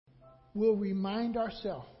we'll remind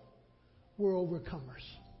ourselves we're overcomers.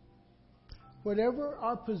 Whatever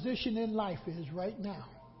our position in life is right now,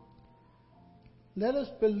 let us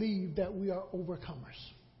believe that we are overcomers.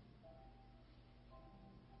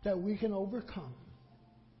 That we can overcome.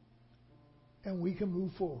 And we can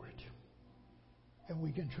move forward. And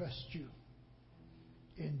we can trust you.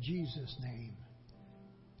 In Jesus' name,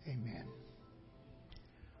 amen.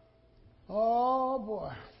 Oh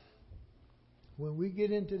boy. When we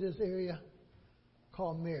get into this area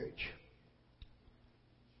called marriage,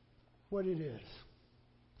 what it is.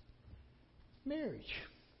 Marriage.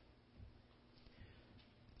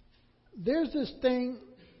 There's this thing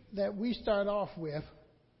that we start off with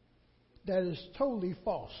that is totally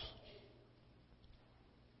false.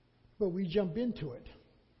 But we jump into it.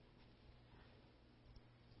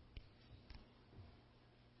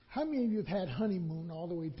 How many of you have had honeymoon all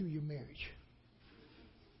the way through your marriage?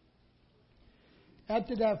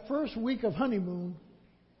 After that first week of honeymoon,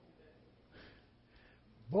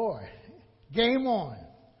 boy, game on.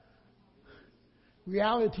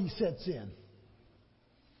 Reality sets in.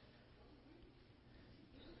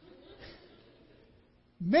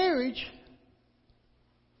 Marriage,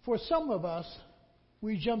 for some of us,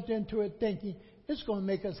 we jumped into it thinking it's going to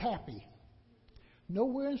make us happy.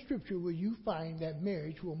 Nowhere in Scripture will you find that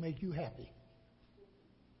marriage will make you happy.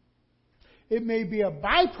 It may be a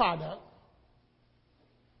byproduct,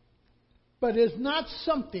 but it's not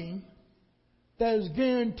something that has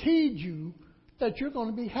guaranteed you that you're going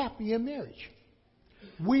to be happy in marriage.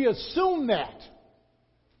 We assume that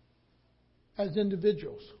as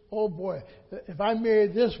individuals. Oh boy, if I marry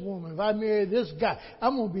this woman, if I marry this guy,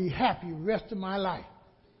 I'm going to be happy the rest of my life.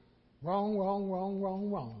 Wrong, wrong, wrong, wrong,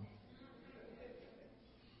 wrong.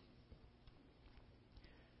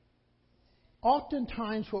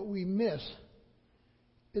 Oftentimes what we miss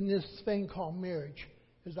in this thing called marriage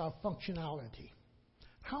is our functionality.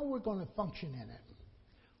 How we're going to function in it.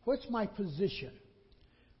 What's my position?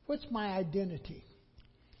 What's my identity?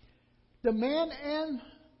 The man and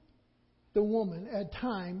the woman at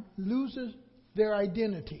times loses their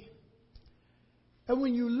identity. And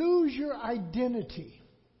when you lose your identity,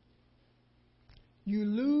 you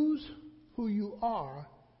lose who you are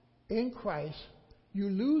in Christ. You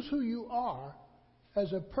lose who you are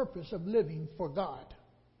as a purpose of living for God.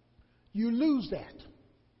 You lose that.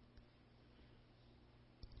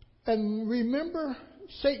 And remember,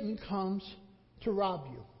 Satan comes to rob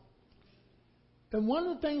you. And one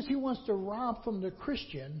of the things he wants to rob from the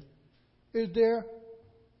Christian is their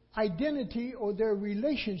identity or their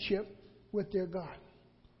relationship with their God.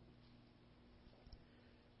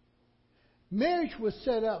 Marriage was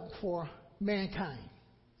set up for mankind.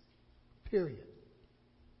 Period.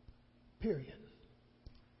 Period.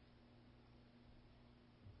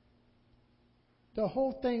 The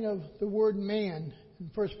whole thing of the word man in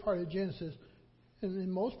the first part of Genesis and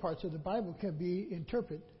in most parts of the Bible can be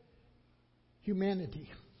interpreted humanity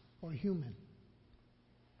or human.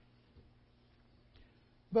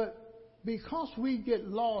 But because we get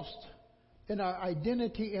lost in our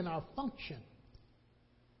identity and our function,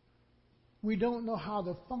 we don't know how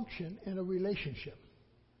to function in a relationship.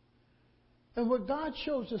 And what God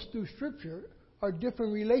shows us through Scripture are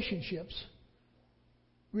different relationships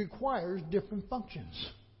requires different functions.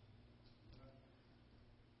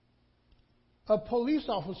 A police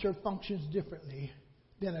officer functions differently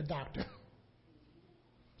than a doctor,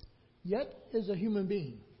 yet is a human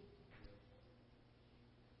being.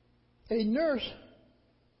 A nurse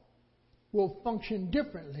will function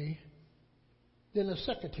differently than a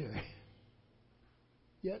secretary,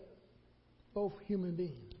 yet both human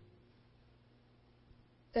beings.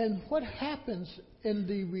 And what happens in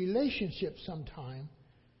the relationship sometime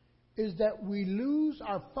is that we lose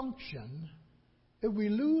our function. If we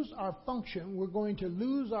lose our function, we're going to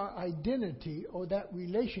lose our identity or that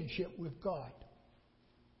relationship with God.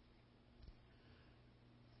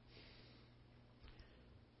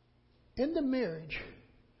 In the marriage,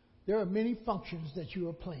 there are many functions that you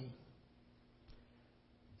are playing.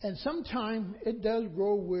 And sometimes it does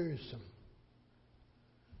grow wearisome.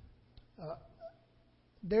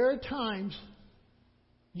 There are times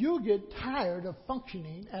you'll get tired of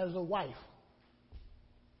functioning as a wife.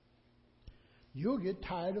 You'll get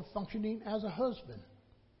tired of functioning as a husband.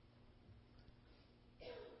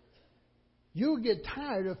 You'll get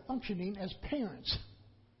tired of functioning as parents.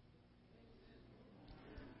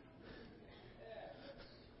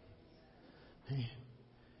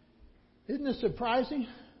 Isn't it surprising?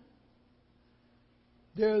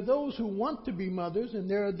 There are those who want to be mothers, and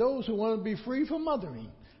there are those who want to be free from mothering.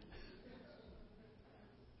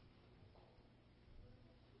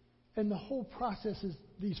 And the whole process is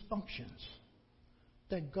these functions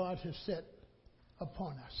that God has set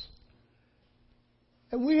upon us.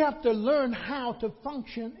 And we have to learn how to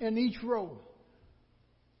function in each role.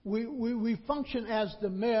 We function as the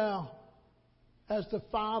male, as the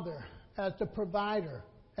father, as the provider,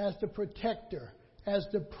 as the protector, as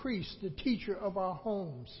the priest, the teacher of our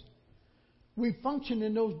homes. We function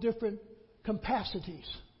in those different capacities.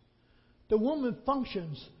 The woman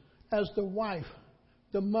functions as the wife,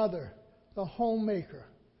 the mother, the homemaker.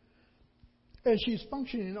 And she's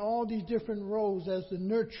functioning in all these different roles as the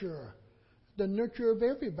nurturer of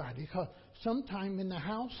everybody. Because sometime in the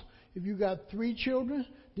house, if you got 3 children,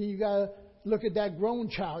 then you got to look at that grown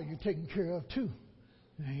child you're taking care of too.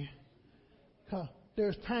 Because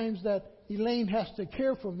there's times that Elaine has to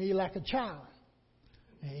care for me like a child.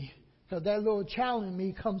 Because that little child in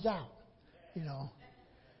me comes out,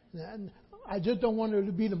 And I just don't want her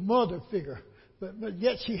to be the mother figure, but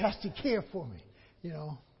yet she has to care for me,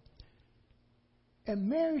 And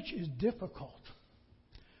marriage is difficult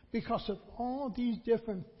because of all these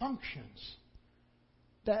different functions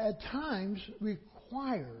that at times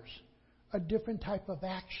requires a different type of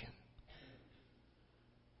action.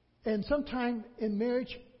 And sometimes in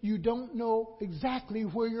marriage, you don't know exactly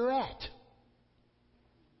where you're at.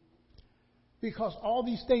 Because all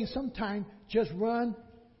these things sometimes just run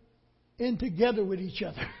in together with each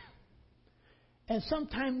other. And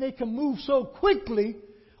sometimes they can move so quickly,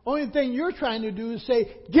 only thing you're trying to do is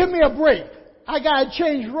say, give me a break. I got to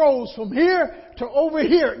change roles from here to over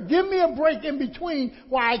here. Give me a break in between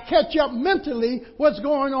while I catch up mentally what's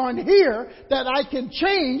going on here that I can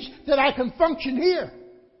change, that I can function here.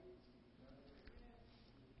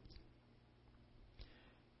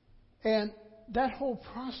 And that whole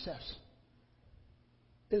process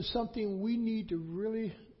is something we need to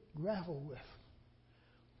really grapple with.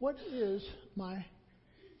 What is my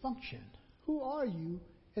function? Who are you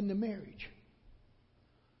in the marriage?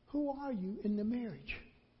 Who are you in the marriage?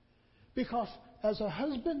 Because as a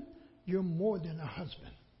husband, you're more than a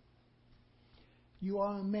husband. You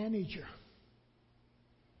are a manager.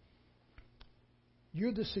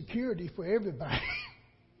 You're the security for everybody.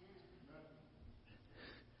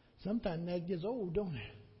 Sometimes that gets old, don't it?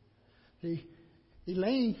 See,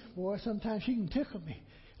 Elaine, boy, sometimes she can tickle me.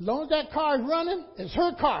 As long as that car is running, it's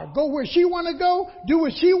her car. Go where she want to go, do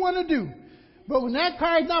what she want to do. But when that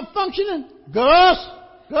car is not functioning, Gus.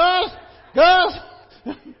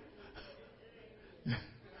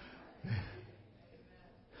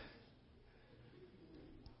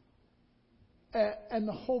 And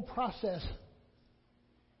the whole process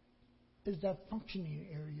is that functioning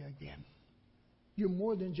area again. You're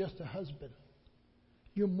more than just a husband.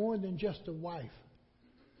 You're more than just a wife.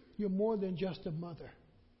 You're more than just a mother.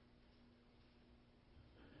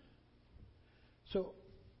 So,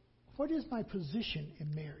 what is my position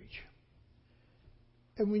in marriage?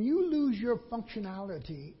 And when you lose your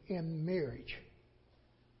functionality in marriage,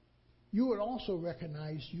 you would also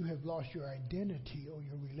recognize you have lost your identity or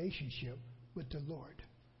your relationship with the Lord.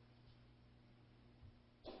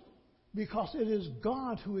 Because it is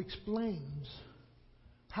God who explains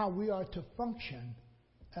how we are to function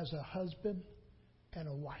as a husband and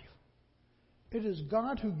a wife. It is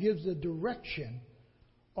God who gives the direction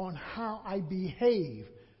on how I behave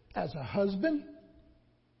as a husband,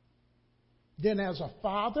 then as a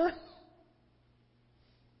father.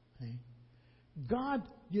 God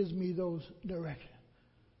gives me those directions,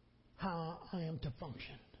 how I am to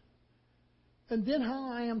function. And then how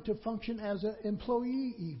I am to function as an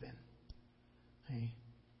employee even.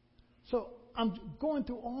 So I'm going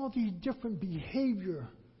through all these different behavior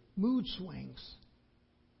mood swings.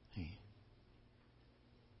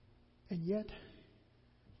 And yet,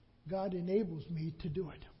 God enables me to do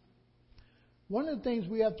it. One of the things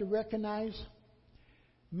we have to recognize,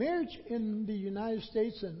 marriage in the United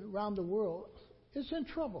States and around the world is in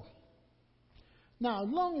trouble. Now, as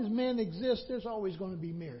long as men exist, there's always going to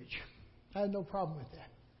be marriage. I have no problem with that.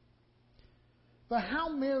 But how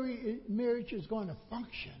marriage is going to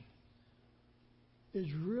function is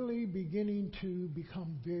really beginning to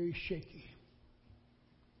become very shaky.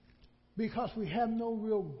 Because we have no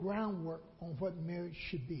real groundwork on what marriage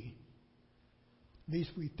should be. At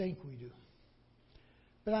least we think we do.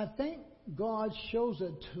 But I think God shows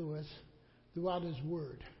it to us throughout His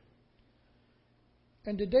Word.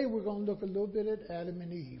 And today we're going to look a little bit at Adam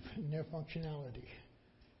and Eve and their functionality.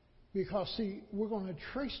 Because, see, we're going to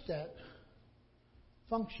trace that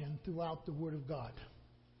function throughout the Word of God.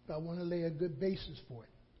 But I want to lay a good basis for it.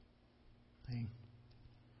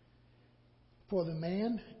 For the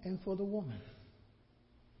man and for the woman.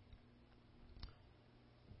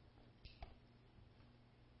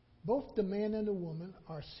 Both the man and the woman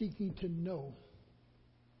are seeking to know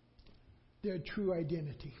their true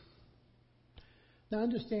identity. Now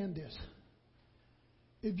understand this.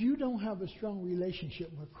 If you don't have a strong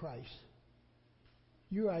relationship with Christ,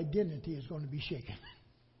 your identity is going to be shaken.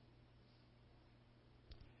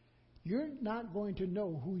 You're not going to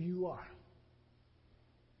know who you are.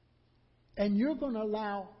 And you're going to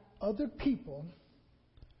allow other people,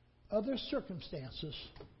 other circumstances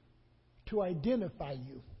to identify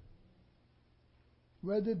you,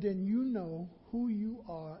 rather than you know who you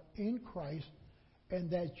are in Christ and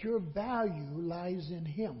that your value lies in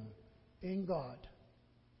Him, in God.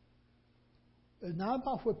 It's not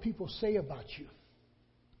about what people say about you.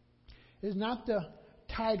 It's not the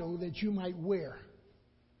title that you might wear,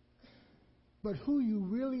 but who you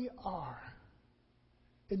really are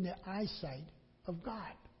in the eyesight of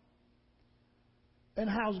God. And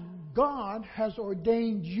how God has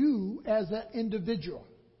ordained you as an individual.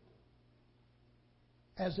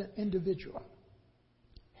 As an individual.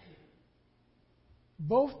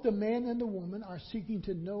 Both the man and the woman are seeking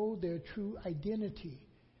to know their true identity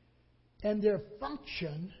and their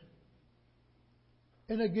function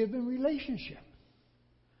in a given relationship.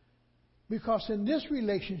 Because in this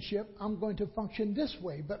relationship, I'm going to function this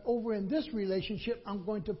way, but over in this relationship, I'm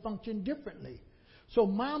going to function differently. So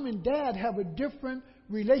mom and dad have a different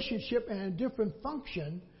relationship and a different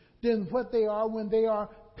function than what they are when they are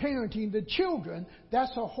parenting the children.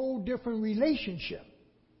 That's a whole different relationship.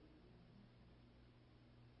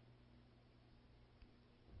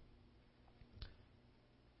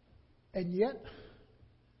 And yet,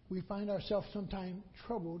 we find ourselves sometimes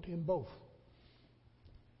troubled in both.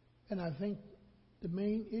 And I think the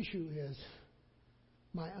main issue is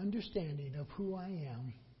my understanding of who I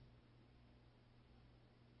am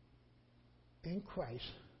in Christ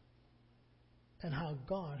and how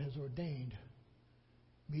God has ordained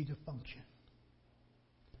me to function.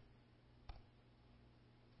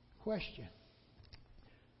 Question.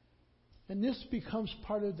 And this becomes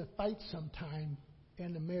part of the fight sometime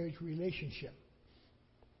in the marriage relationship.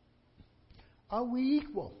 Are we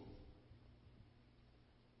equal?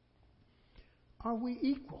 Are we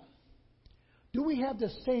equal? Do we have the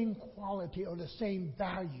same quality or the same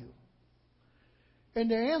value? And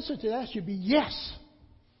the answer to that should be yes.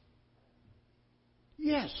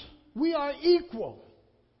 Yes, we are equal.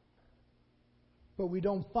 But we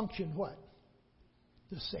don't function what?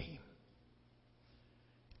 The same.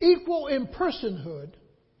 Equal in personhood,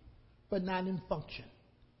 but not in function.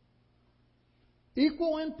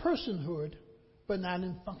 Equal in personhood, but not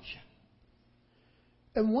in function.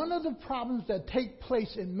 And one of the problems that take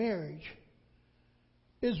place in marriage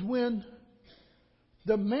is when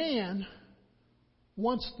the man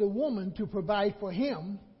wants the woman to provide for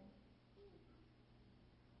him,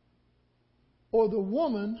 or the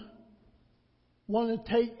woman wants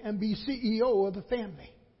to take and be CEO of the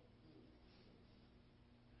family.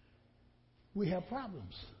 We have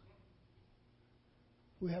problems.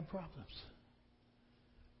 We have problems.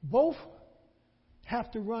 Both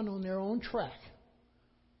have to run on their own track.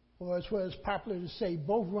 Or as well as popular to say,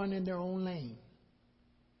 both run in their own lane.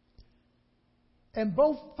 And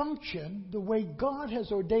both function the way God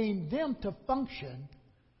has ordained them to function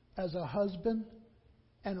as a husband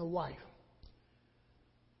and a wife.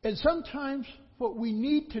 And sometimes what we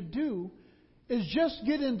need to do is just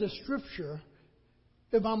get into Scripture,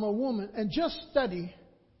 if I'm a woman, and just study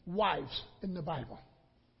wives in the Bible.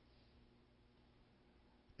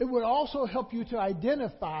 It would also help you to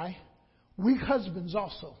identify weak husbands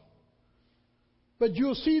also. But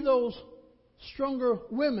you'll see those stronger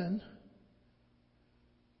women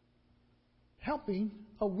helping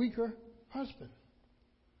a weaker husband.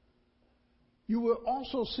 You will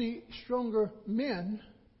also see stronger men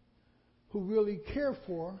who really care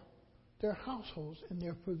for their households and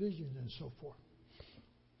their provisions and so forth.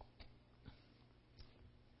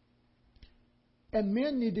 And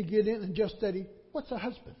men need to get in and just study, what's a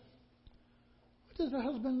husband? What does a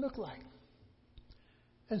husband look like?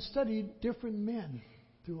 And study different men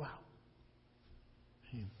throughout.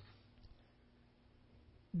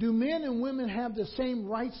 Do men and women have the same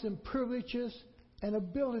rights and privileges and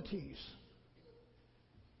abilities?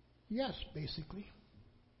 Yes, basically.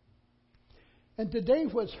 And today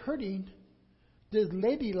what's hurting this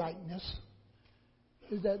ladylikeness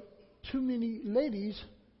is that too many ladies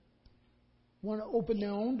want to open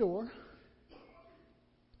their own door.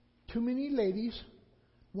 Too many ladies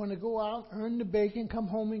want to go out, earn the bacon, come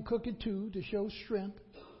home and cook it too to show strength.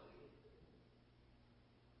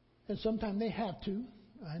 And sometimes they have to.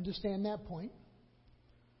 I understand that point.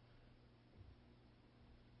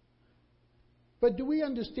 But do we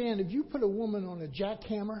understand if you put a woman on a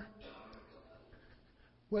jackhammer,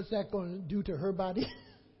 what's that going to do to her body?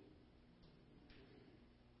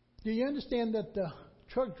 Do you understand that the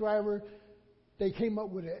truck driver, they came up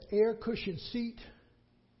with an air cushion seat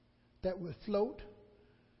that would float?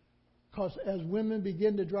 Because as women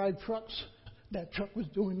begin to drive trucks, that truck was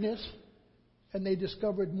doing this. And they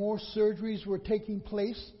discovered more surgeries were taking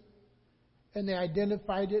place. And they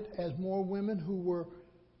identified it as more women who were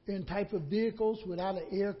in type of vehicles without an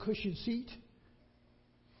air cushion seat.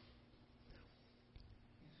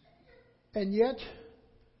 And yet,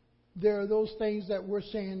 there are those things that we're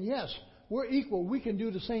saying, yes, we're equal. We can do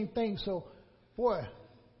the same thing. So, boy,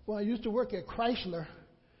 when I used to work at Chrysler,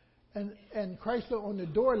 and Chrysler on the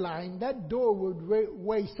door line, that door would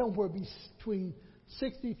weigh somewhere between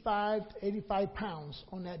 65 to 85 pounds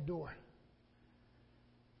on that door.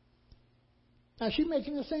 Now, she's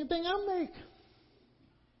making the same thing I make.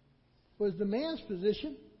 Was the man's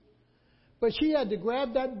position. But she had to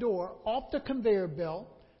grab that door off the conveyor belt,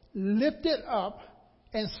 lift it up,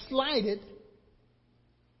 and slide it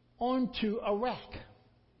onto a rack.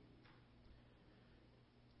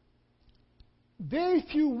 Very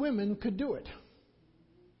few women could do it.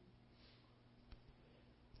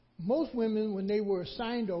 Most women, when they were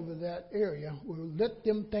assigned over that area, would let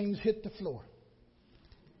them things hit the floor.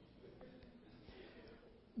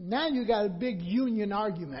 Now you got a big union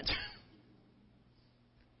argument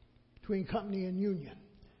between company and union.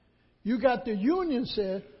 You got the union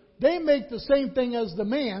said they make the same thing as the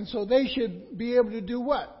man, so they should be able to do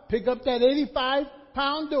what? Pick up that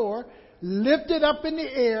 85-pound door, lift it up in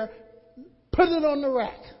the air, put it on the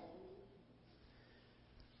rack.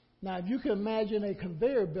 Now, if you can imagine a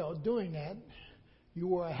conveyor belt doing that, you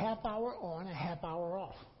were a half hour on, a half hour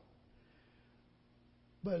off.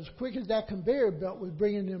 But as quick as that conveyor belt was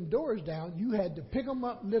bringing them doors down, you had to pick them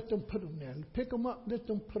up, lift them, put them there. Pick them up, lift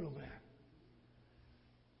them, put them there.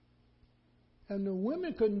 And the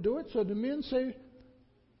women couldn't do it, so the men say,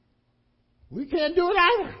 we can't do it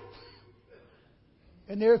either.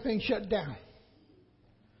 And everything shut down.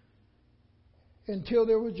 Until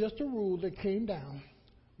there was just a rule that came down.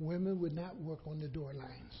 Women would not work on the door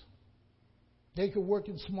lines. They could work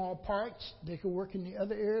in small parts. They could work in the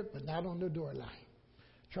other area, but not on the door line.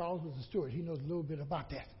 Charles was a steward. He knows a little bit about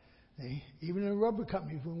that. Even in rubber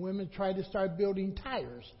companies, when women tried to start building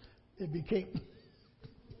tires, it became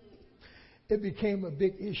a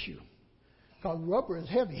big issue. Because rubber is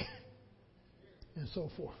heavy and so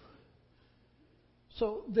forth.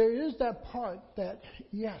 So there is that part that,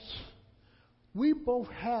 yes, we both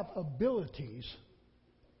have abilities,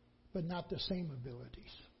 but not the same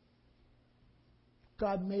abilities.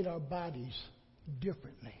 God made our bodies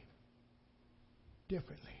differently.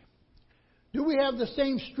 Do we have the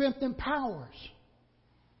same strength and powers?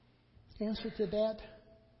 The answer to that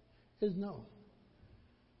is no.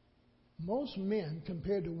 Most men,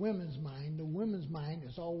 compared to women's mind, the woman's mind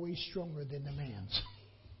is always stronger than the man's.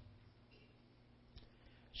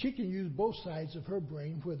 She can use both sides of her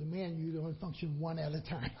brain, where the man usually only function one at a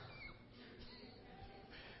time.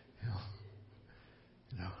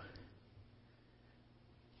 You know.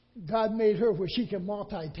 God made her where she can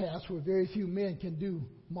multitask, where very few men can do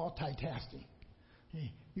multitasking.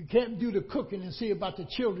 You can't do the cooking and see about the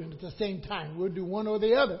children at the same time. We'll do one or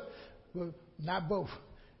the other, but not both.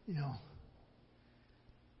 You know.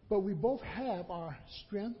 But we both have our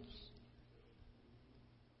strengths,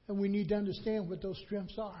 and we need to understand what those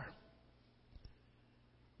strengths are.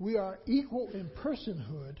 We are equal in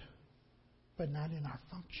personhood, but not in our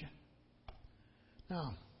function.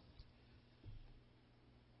 Now,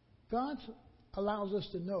 God allows us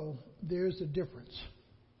to know there's a difference.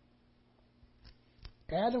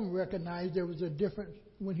 Adam recognized there was a difference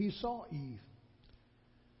when he saw Eve.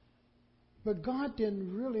 But God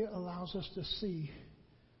then really allows us to see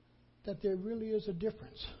that there really is a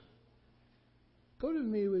difference. Go to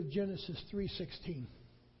me with Genesis 3:16.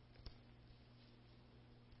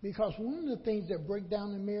 Because one of the things that break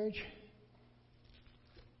down a marriage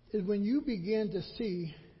is when you begin to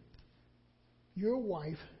see your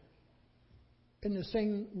wife in the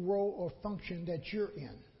same role or function that you're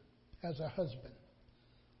in as a husband.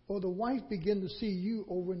 Or the wife begin to see you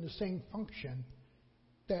over in the same function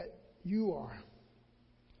that you are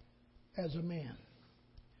as a man.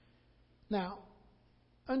 Now,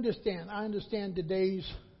 I understand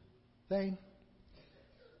today's thing.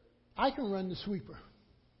 I can run the sweeper.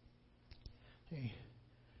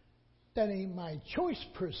 That ain't my choice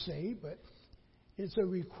per se, but it's a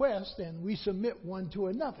request and we submit one to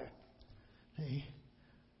another.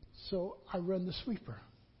 So I run the sweeper.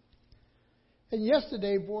 And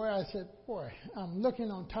yesterday, I said, I'm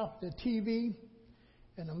looking on top of the TV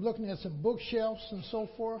and I'm looking at some bookshelves and so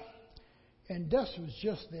forth, and dust was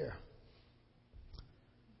just there.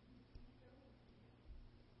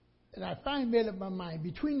 And I finally made up my mind,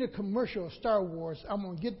 between the commercial of Star Wars, I'm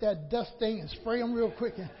going to get that dust thing and spray them real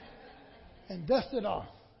quick and dust it off,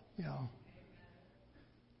 you know.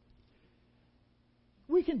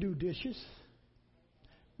 We can do dishes.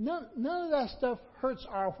 None of that stuff hurts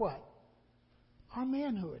our what? Our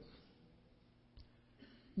manhood.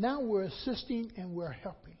 Now we're assisting and we're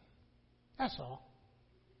helping. That's all.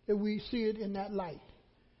 If we see it in that light.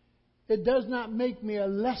 It does not make me a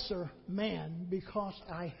lesser man because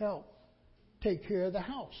I help take care of the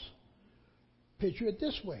house. Picture it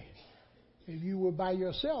this way. If you were by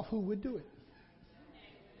yourself, who would do it?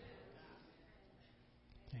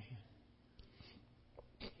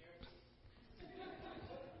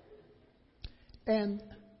 And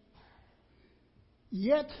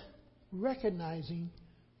yet recognizing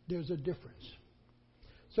there's a difference.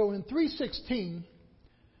 So in 3:16, I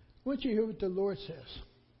want you to hear what the Lord says.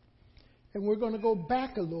 And we're going to go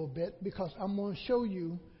back a little bit because I'm going to show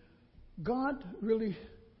you God really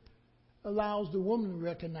allows the woman to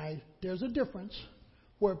recognize there's a difference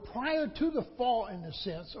where prior to the fall, in a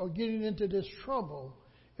sense, or getting into this trouble,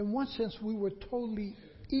 in one sense we were totally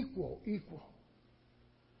equal.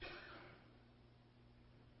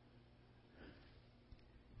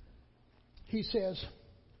 He says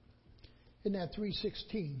in that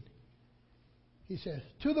 3:16, he says,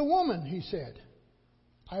 to the woman, he said,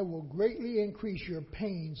 I will greatly increase your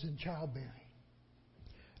pains in childbearing.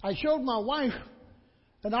 I showed my wife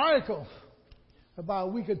an article about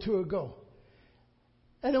a week or two ago.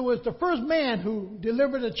 And it was the first man who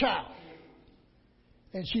delivered a child.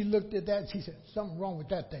 And she looked at that and she said, something wrong with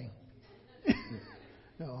that thing.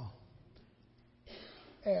 No.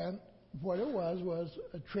 And what it was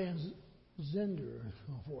a transgender and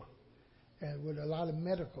so forth. And with a lot of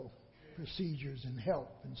medical procedures and help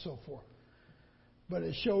and so forth. But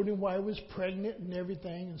it showed him why he was pregnant and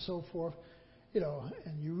everything and so forth. You know,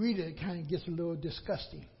 and you read it, it kind of gets a little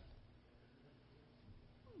disgusting.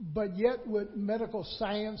 But yet with medical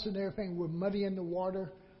science and everything, we're muddying the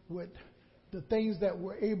water. With the things that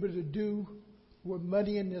we're able to do, we're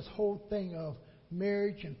muddying this whole thing of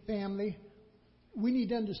marriage and family. We need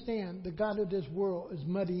to understand the God of this world is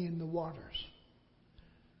muddying the waters.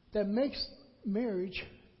 That makes marriage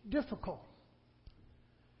difficult.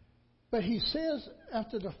 But he says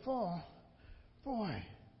after the fall, boy,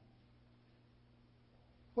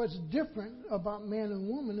 what's different about man and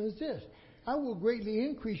woman is this. I will greatly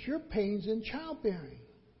increase your pains in childbearing.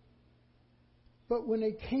 But when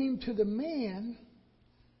it came to the man,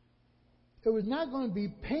 it was not going to be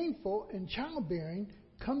painful in childbearing.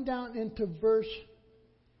 Come down into verse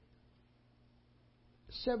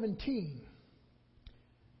 17,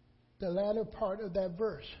 the latter part of that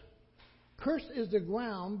verse. Cursed is the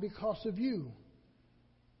ground because of you.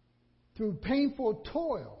 Through painful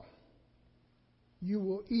toil, you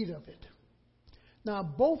will eat of it. Now,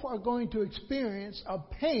 both are going to experience a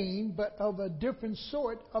pain, but of a different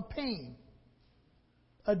sort of pain.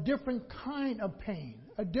 A different kind of pain.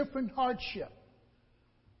 A different hardship.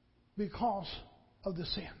 Because of the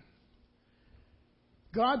sin.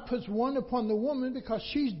 God puts one upon the woman because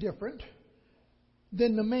she's different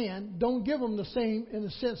than the man. Don't give them the same, in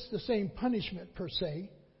a sense, the same punishment per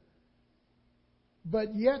se.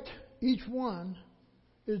 But yet, each one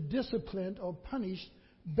is disciplined or punished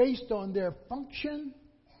based on their function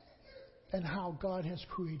and how God has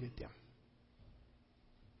created them.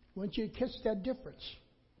 I want you to catch that difference.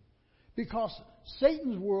 Because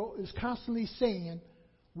Satan's world is constantly saying,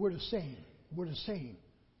 we're the same. We're the same.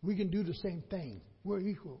 We can do the same thing. We're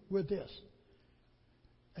equal. We're this.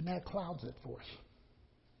 And that clouds it for us.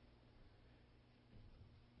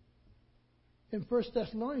 In 1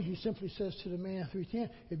 Thessalonians, he simply says to the man 3:10,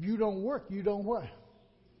 if you don't work, you don't what?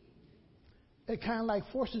 It kind of like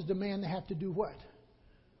forces the man to have to do what?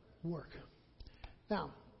 Work.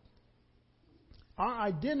 Now, our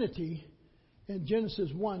identity in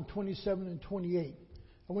Genesis 1:27 and 28.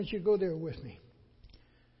 I want you to go there with me.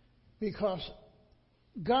 Because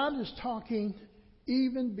God is talking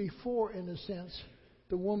even before, in a sense,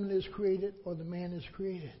 the woman is created or the man is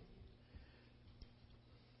created.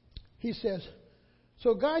 He says,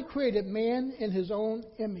 so God created man in his own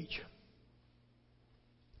image.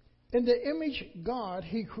 In the image of God,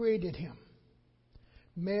 he created him.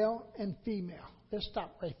 Male and female. Let's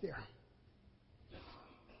stop right there.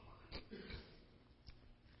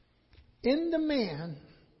 In the man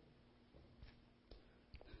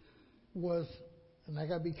was, and I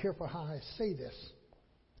got to be careful how I say this.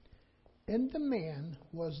 In the man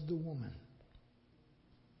was the woman.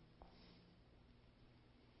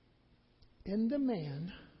 in the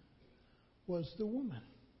man was the woman.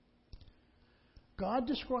 God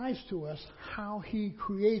describes to us how he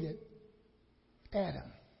created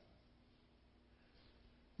Adam.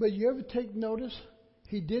 But you ever take notice?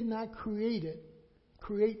 He did not create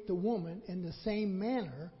the woman in the same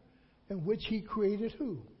manner in which he created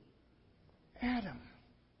who? Adam.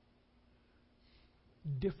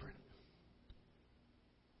 Different.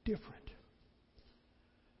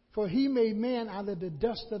 For he made man out of the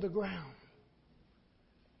dust of the ground.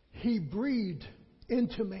 He breathed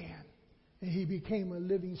into man, and he became a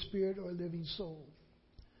living spirit or a living soul.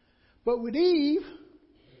 But with Eve,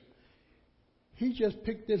 he just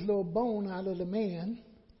picked this little bone out of the man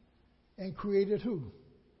and created who?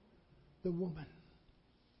 The woman.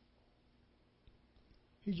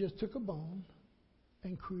 He just took a bone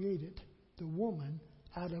and created the woman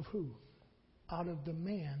out of who? Out of the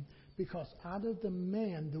man. Because out of the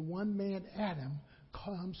man, the one man Adam,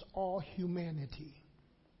 comes all humanity.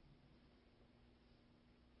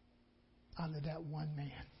 Out of that one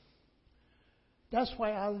man. That's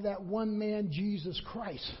why out of that one man, Jesus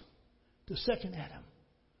Christ, the second Adam,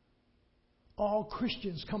 all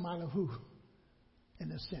Christians come out of who?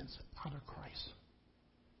 In a sense, out of Christ.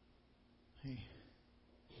 Hey.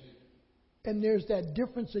 And there's that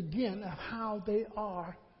difference again of how they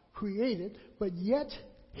are created, but yet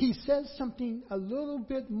he says something a little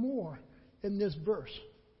bit more in this verse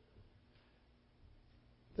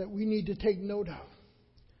that we need to take note of.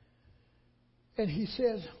 And he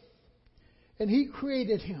says, and he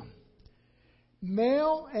created him,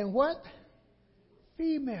 male and what?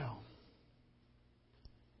 Female.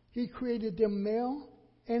 He created them male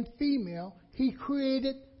and female. He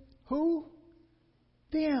created who?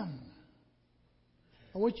 Them.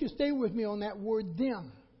 I want you to stay with me on that word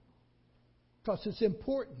them, because it's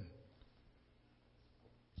important.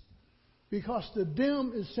 Because the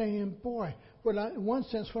them is saying, boy, in one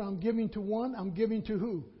sense, what I'm giving to one, I'm giving to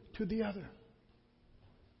who? To the other.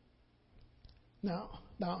 Now,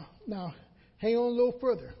 hang on a little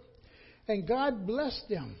further. And God blessed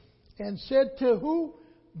them and said to who?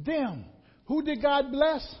 Them. Who did God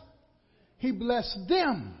bless? He blessed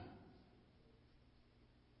them.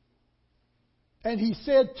 And he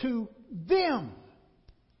said to them.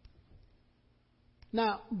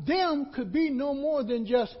 Now, them could be no more than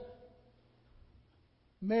just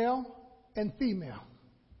male and female.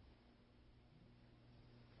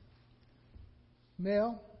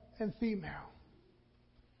 Male and female.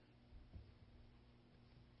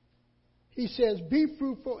 He says, be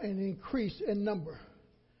fruitful and increase in number.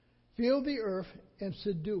 Fill the earth and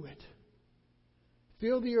subdue it.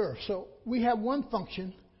 Fill the earth. So we have one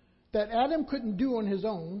function that Adam couldn't do on his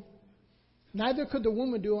own. Neither could the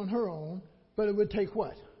woman do on her own. But it would take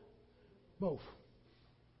what? Both.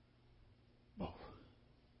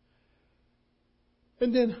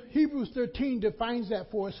 And then Hebrews 13 defines that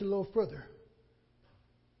for us a little further.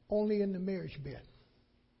 Only in the marriage bed.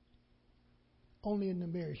 Only in the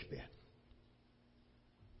marriage bed.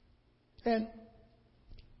 And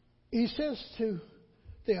he says to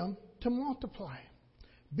them to multiply.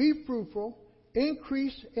 Be fruitful,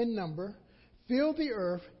 increase in number, fill the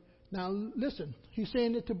earth. Now listen, he's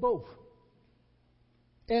saying it to both.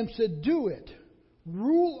 And subdue it.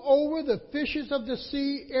 Rule over the fishes of the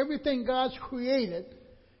sea, everything God's created.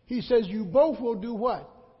 He says you both will do what?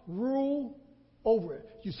 Rule over it.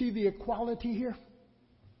 You see the equality here?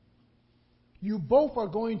 You both are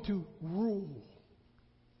going to rule.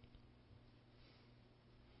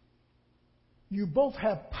 You both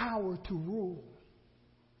have power to rule.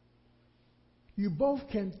 You both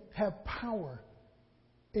can have power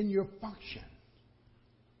in your function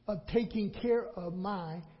of taking care of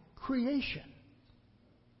my creation.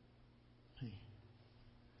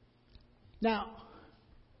 Now,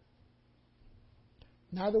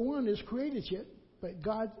 neither one is created yet, but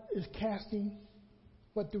God is casting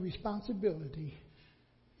what the responsibility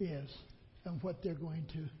is and what they're going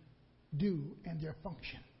to do and their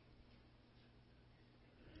function.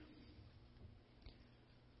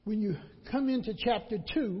 When you come into chapter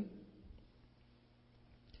 2,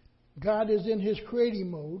 God is in his creating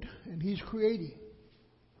mode, and he's creating.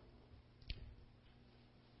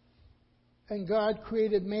 And God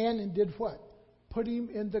created man and did what? Put him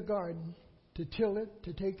in the garden to till it,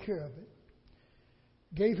 to take care of it.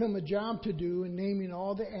 Gave him a job to do in naming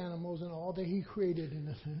all the animals and all that he created in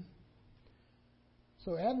the thing.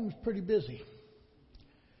 So Adam's pretty busy.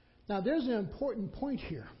 Now there's an important point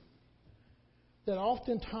here that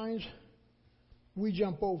oftentimes we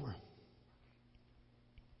jump over.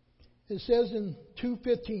 It says in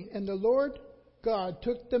 2:15, and the Lord God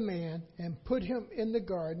took the man and put him in the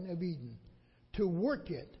Garden of Eden to work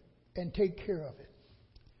it and take care of it.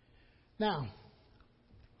 Now,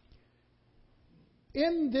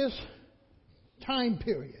 in this time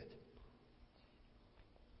period,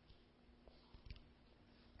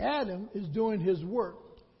 Adam is doing his work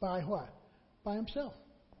by what? By himself.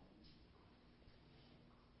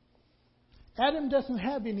 Adam doesn't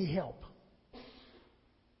have any help.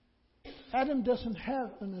 Adam doesn't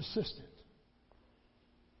have an assistant.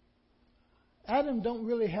 Adam don't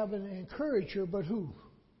really have an encourager, but who?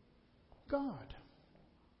 God.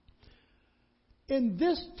 In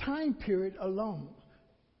this time period alone,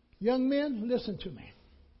 young men, listen to me.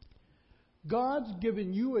 God's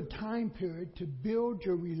given you a time period to build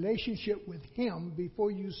your relationship with Him before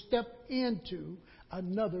you step into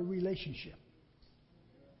another relationship.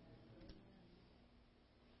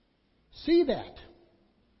 See that.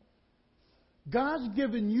 God's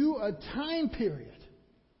given you a time period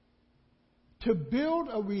to build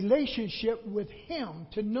a relationship with Him,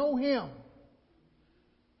 to know Him.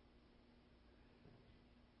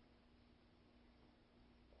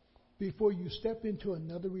 Before you step into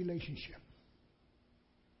another relationship.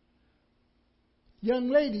 Young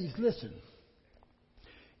ladies, listen.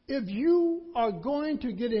 If you are going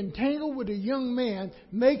to get entangled with a young man,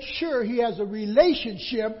 make sure he has a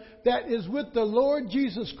relationship that is with the Lord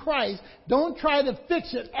Jesus Christ. Don't try to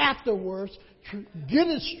fix it afterwards. Get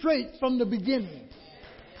it straight from the beginning.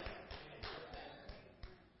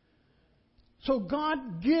 So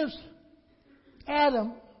God gives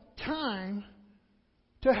Adam time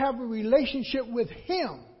to have a relationship with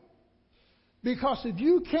Him. Because if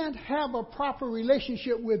you can't have a proper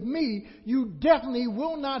relationship with me, you definitely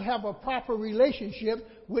will not have a proper relationship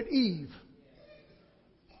with Eve.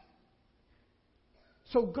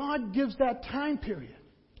 So God gives that time period.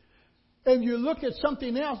 And you look at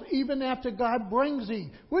something else, even after God brings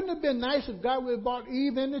Eve. Wouldn't it have been nice if God would have brought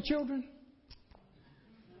Eve and the children?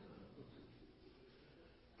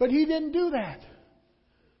 But He didn't do that.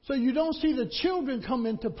 So you don't see the children come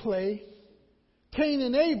into play, Cain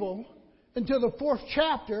and Abel, until the 4th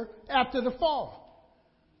chapter after the fall.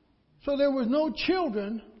 So there was no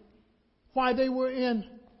children while they were in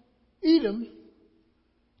Edom,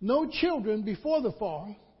 no children before the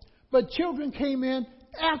fall, but children came in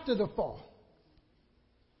after the fall.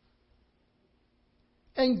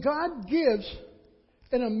 And God gives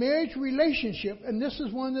in a marriage relationship, and this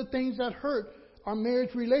is one of the things that hurt our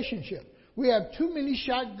marriage relationship. We have too many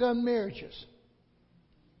shotgun marriages.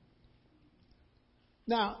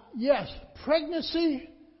 Now, yes, pregnancy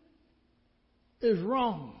is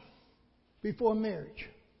wrong before marriage.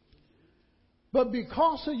 But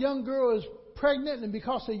because a young girl is pregnant and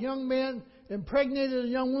because a young man impregnated a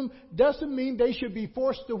young woman, doesn't mean they should be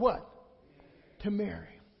forced to what? To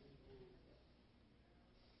marry.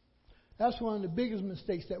 That's one of the biggest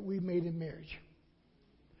mistakes that we've made in marriage.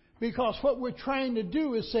 Because what we're trying to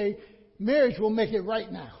do is say, marriage will make it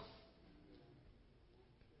right now.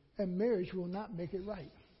 And marriage will not make it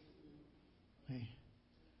right.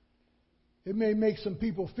 It may make some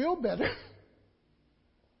people feel better,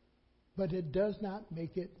 but it does not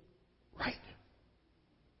make it right.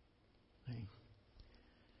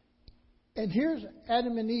 And here's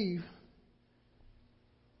Adam and Eve,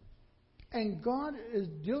 and God is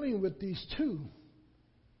dealing with these two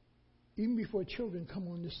even before children come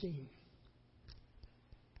on the scene.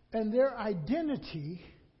 And their identity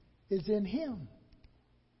is in Him.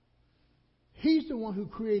 He's the one who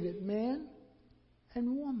created man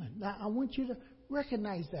and woman. Now, I want you to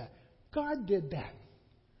recognize that. God did that.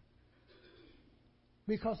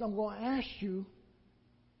 Because I'm going to ask you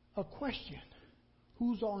a question.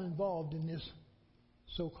 Who's all involved in this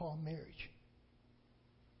so-called marriage?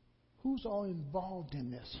 Who's all involved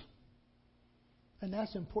in this? And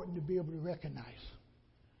that's important to be able to recognize.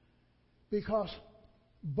 Because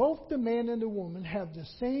both the man and the woman have the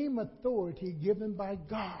same authority given by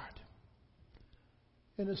God.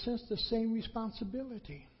 In a sense, the same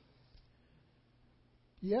responsibility.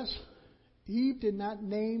 Yes, Eve did not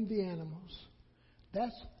name the animals.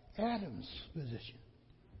 That's Adam's position.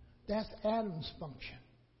 That's Adam's function.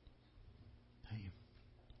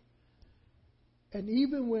 And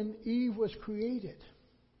even when Eve was created,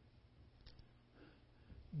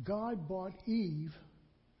 God brought Eve,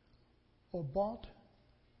 or brought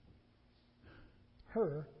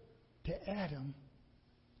her to Adam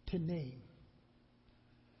to name.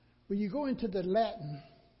 When you go into the Latin,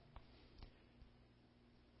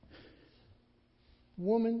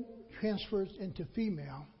 woman transfers into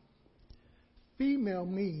female. Female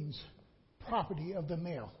means property of the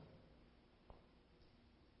male.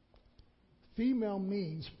 Female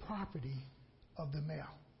means property of the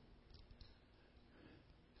male.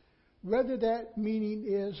 Whether that meaning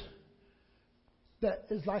is that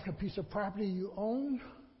is like a piece of property you own,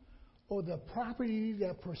 or the property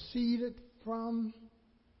that proceeded from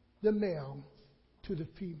the male to the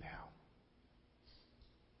female.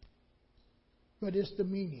 But it's the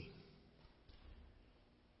meaning.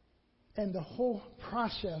 And the whole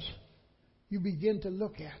process you begin to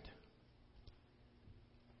look at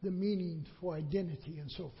the meaning for identity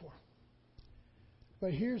and so forth.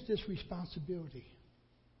 But here's this responsibility.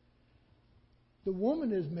 The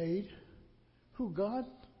woman is made who God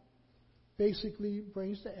basically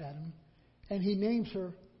brings to Adam, and he names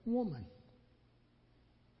her woman.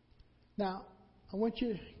 Now, I want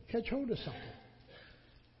you to catch hold of something.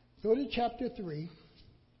 Go to chapter 3.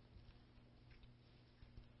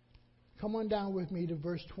 Come on down with me to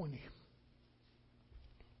verse 20.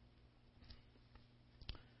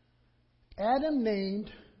 Adam named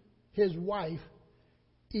his wife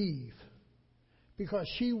Eve because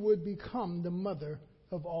she would become the mother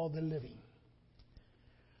of all the living.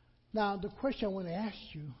 Now, the question I want to ask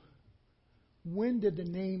you, when did the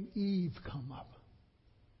name Eve come up?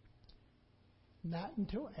 Not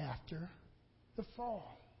until after the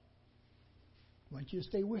fall. I want you to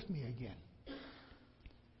stay with me again.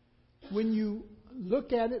 When you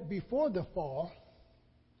look at it before the fall,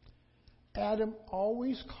 Adam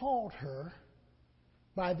always called her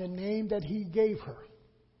by the name that he gave her.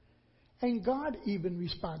 And God even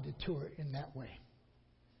responded to her in that way.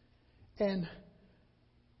 And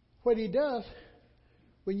what he does,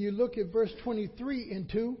 when you look at verse 23 and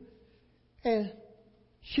 2, and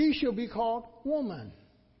she shall be called woman.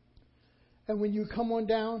 And when you come on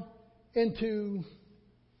down into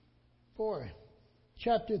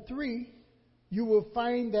chapter 3, you will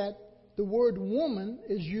find that the word woman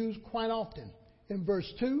is used quite often. In verse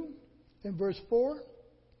 2, in verse 4,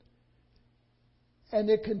 and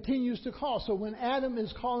it continues to call. So when Adam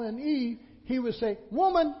is calling Eve, he would say,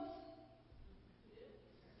 woman.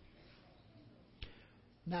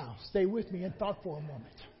 Now, stay with me and thought for a moment.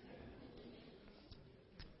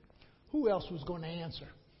 Who else was going to answer?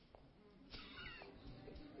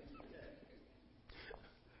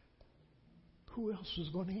 Who else was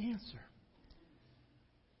going to answer?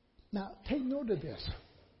 Now, take note of this.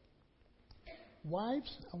 Wives,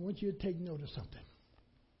 I want you to take note of something.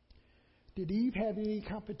 Did Eve have any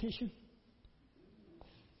competition?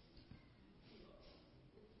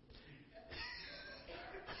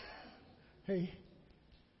 Hey,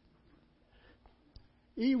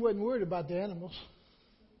 Eve wasn't worried about the animals.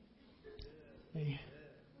 Hey,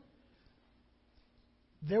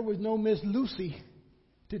 there was no Miss Lucy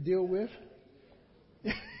to deal with.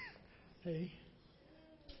 Hey.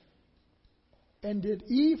 And did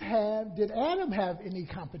Adam have any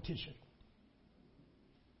competition?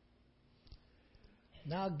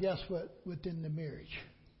 Now guess what within the marriage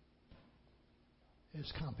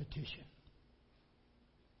is competition.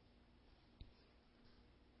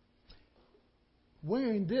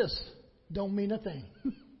 Wearing this don't mean a thing.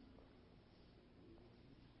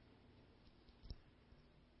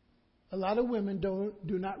 A lot of women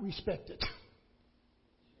do not respect it.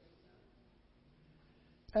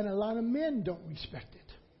 And a lot of men don't respect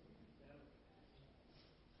it.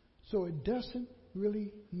 So it doesn't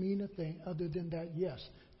really mean a thing other than that, yes,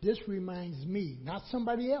 this reminds me, not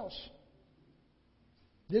somebody else.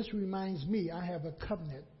 This reminds me I have a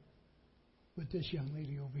covenant with this young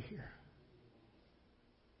lady over here.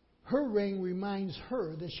 Her ring reminds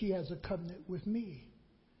her that she has a covenant with me.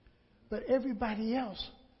 But everybody else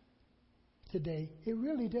today, it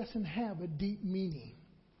really doesn't have a deep meaning.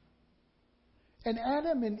 And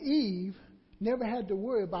Adam and Eve never had to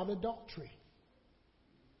worry about adultery.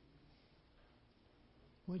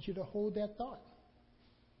 I want you to hold that thought.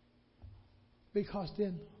 Because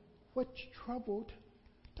then, what troubled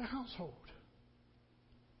the household?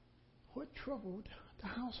 What troubled the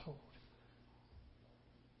household?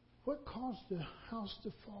 What caused the house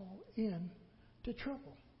to fall into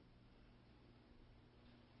trouble?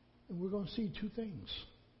 And we're going to see two things.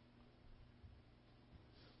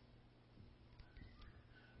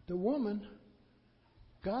 The woman,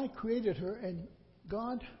 God created her, and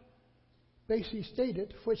God basically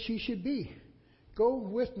stated what she should be. Go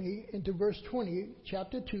with me into verse 20,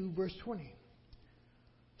 chapter 2, verse 20.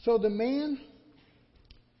 So the man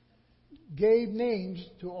gave names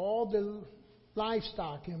to all the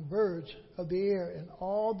livestock and birds of the air and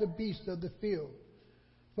all the beasts of the field.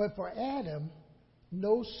 But for Adam,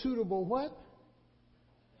 no suitable what?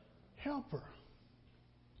 Helper.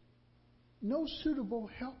 No suitable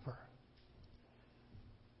helper.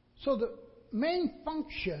 So the main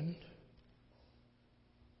function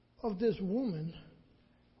of this woman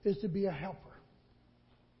is to be a helper.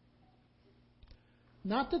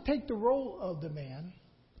 Not to take the role of the man,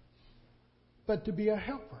 but to be a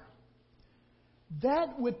helper.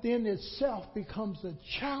 That within itself becomes a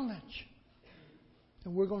challenge.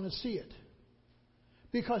 And we're going to see it.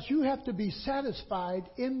 Because you have to be satisfied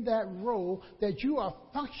in that role that you are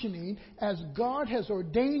functioning as God has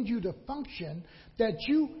ordained you to function, that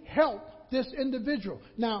you help this individual.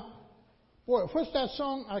 Now, boy, what's that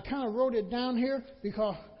song? I kind of wrote it down here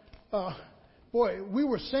because, we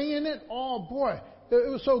were singing it. Oh, boy,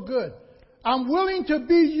 it was so good. I'm willing to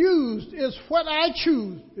be used is what I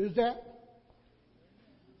choose. Is that?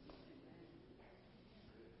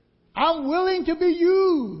 I'm willing to be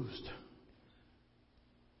used.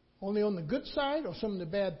 Only on the good side or some of the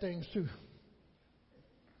bad things too?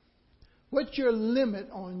 What's your limit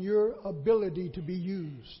on your ability to be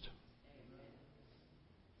used?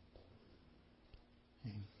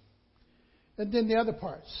 And then the other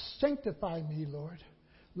part, sanctify me, Lord.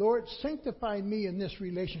 Lord, sanctify me in this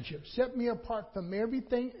relationship. Set me apart from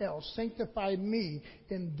everything else. Sanctify me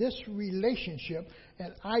in this relationship.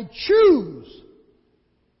 And I choose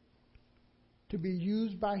to be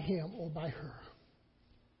used by him or by her.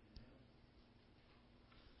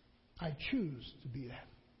 I choose to be that.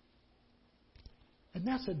 And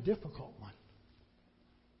that's a difficult one.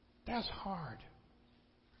 That's hard.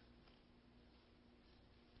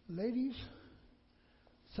 Ladies,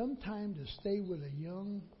 sometimes to stay with a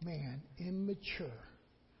young man, immature,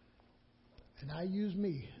 and I use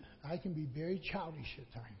me, I can be very childish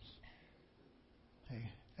at times. Okay?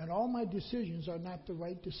 And all my decisions are not the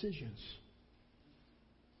right decisions.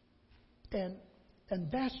 And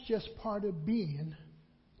that's just part of being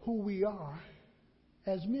who we are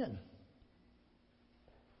as men.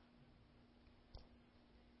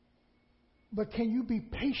 But can you be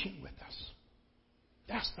patient with us?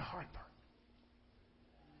 That's the hard part.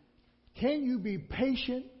 Can you be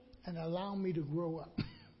patient and allow me to grow up?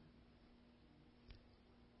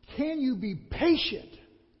 Can you be patient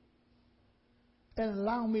and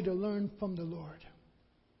allow me to learn from the Lord?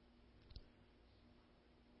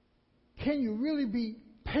 Can you really be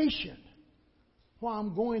patient while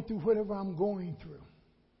I'm going through whatever I'm going through?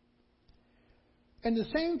 And the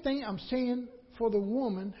same thing I'm saying for the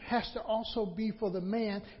woman has to also be for the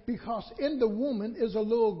man, because in the woman is a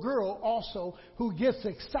little girl also who gets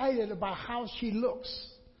excited about how she looks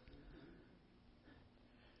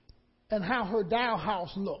and how her doll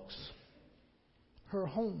house looks, her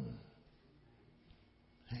home.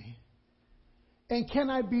 Okay. And can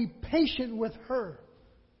I be patient with her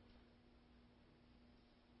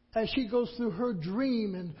as she goes through her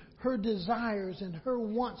dream and her desires and her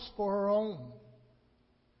wants for her own?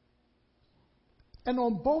 And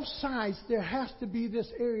on both sides, there has to be this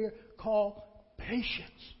area called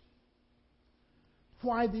patience.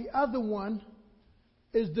 Why the other one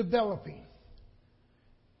is developing.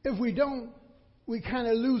 If we don't, we kind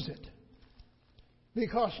of lose it.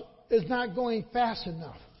 Because it's not going fast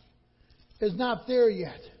enough. It's not there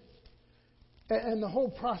yet. And the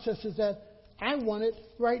whole process is that I want it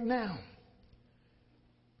right now.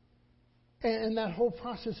 And that whole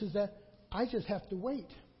process is that I just have to wait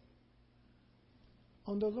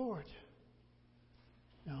on the Lord.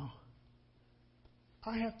 No.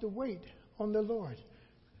 I have to wait on the Lord.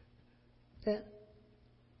 And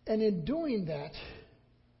in doing that,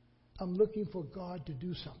 I'm looking for God to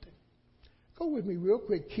do something. Go with me real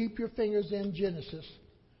quick. Keep your fingers in Genesis.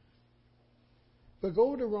 But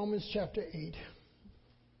go to Romans chapter 8.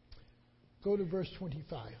 Go to verse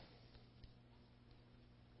 25.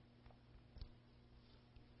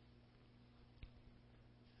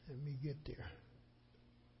 Let me get there.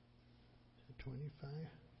 25.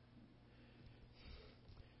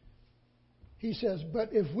 He says, but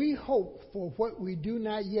if we hope for what we do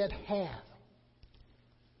not yet have.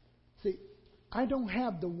 See, I don't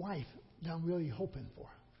have the wife that I'm really hoping for.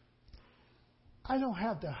 I don't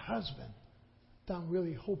have the husband that I'm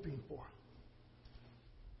really hoping for.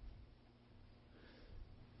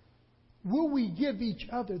 Will we give each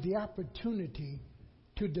other the opportunity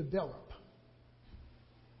to develop,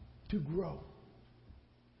 to grow?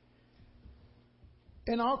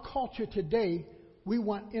 In our culture today, we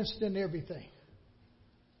want instant everything.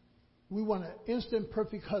 We want an instant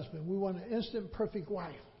perfect husband. We want an instant perfect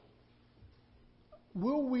wife.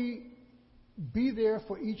 Will we be there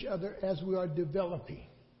for each other as we are developing?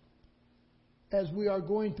 As we are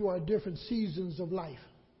going through our different seasons of life?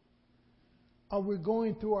 Are we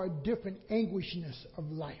going through our different anguishness of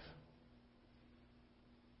life?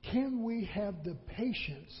 Can we have the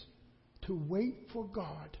patience to wait for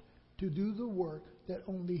God to do the work that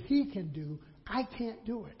only He can do? I can't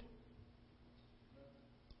do it.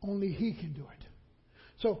 Only He can do it.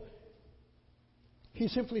 So, He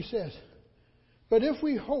simply says, but if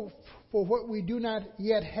we hope for what we do not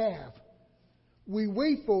yet have, we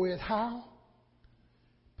wait for it how?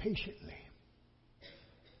 Patiently.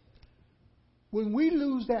 When we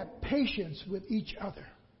lose that patience with each other,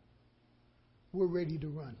 we're ready to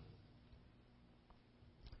run.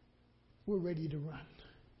 We're ready to run.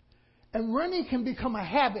 And running can become a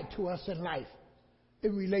habit to us in life,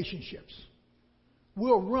 in relationships.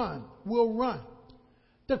 We'll run. We'll run.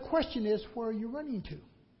 The question is, where are you running to?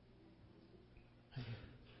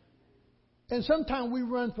 And sometimes we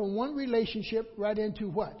run from one relationship right into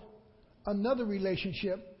what? Another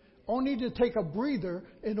relationship, only to take a breather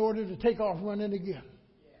in order to take off running again.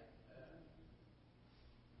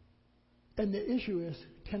 And the issue is,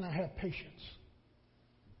 can I have patience?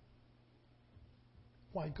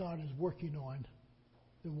 While God is working on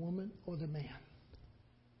the woman or the man,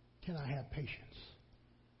 can I have patience?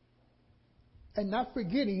 And not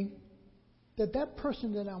forgetting that that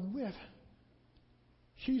person that I'm with,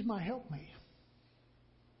 she's my helpmate.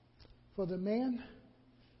 For the man,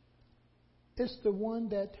 it's the one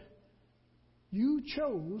that you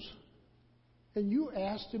chose and you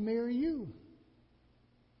asked to marry you.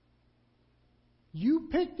 You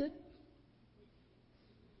picked it.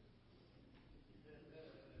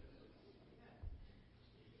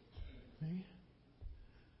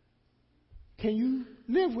 Can you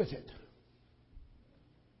live with it?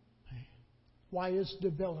 Why it's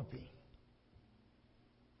developing.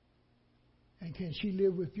 And can she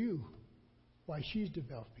live with you while she's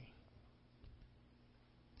developing?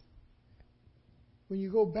 When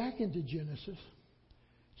you go back into Genesis,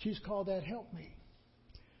 she's called that helpmate.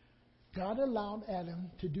 God allowed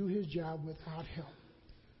Adam to do his job without help.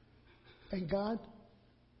 And God,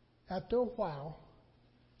 after a while,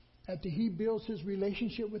 after he builds his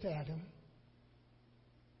relationship with Adam,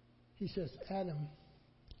 he says, Adam,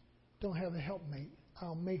 don't have a helpmate.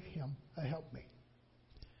 I'll make him a helpmate.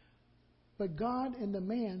 But God and the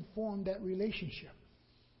man formed that relationship.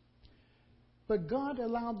 But God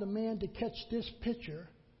allowed the man to catch this picture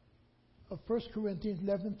of 1 Corinthians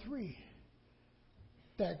 11:3,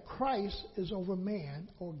 that Christ is over man,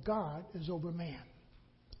 or God is over man.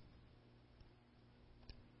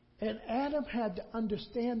 And Adam had to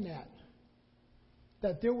understand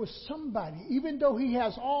that there was somebody, even though he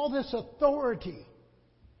has all this authority,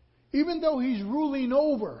 even though he's ruling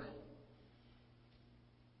over,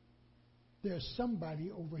 there's somebody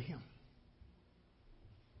over him.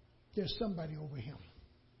 There's somebody over him.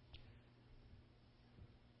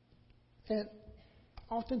 And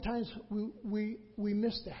oftentimes we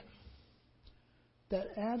miss that.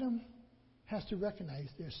 That Adam has to recognize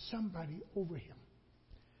there's somebody over him.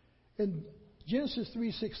 In Genesis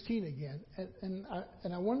 3:16 again, and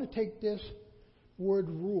I want to take this word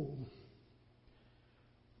rule.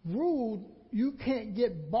 Rule, you can't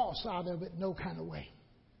get boss out of it no kind of way.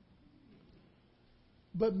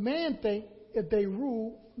 But man think if they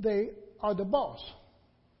rule, they are the boss.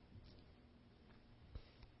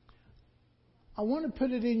 I want to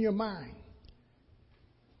put it in your mind.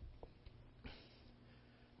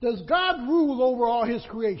 Does God rule over all his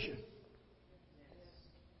creation?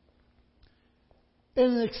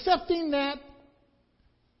 And accepting that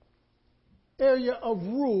area of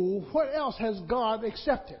rule, what else has God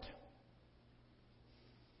accepted?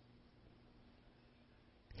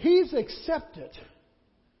 He's accepted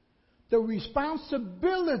the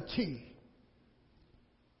responsibility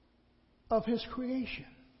of his creation.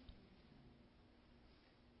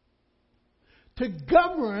 To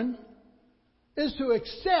govern is to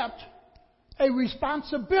accept a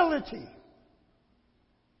responsibility.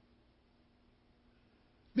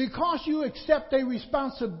 Because you accept a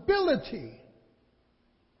responsibility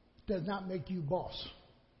does not make you boss.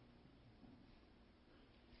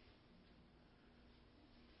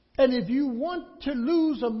 And if you want to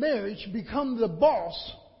lose a marriage, become the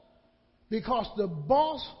boss, because the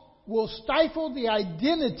boss will stifle the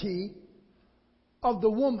identity of the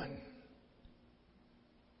woman.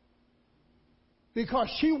 Because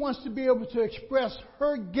she wants to be able to express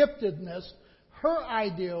her giftedness, her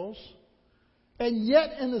ideals, and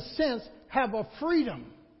yet, in a sense, have a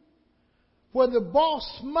freedom where the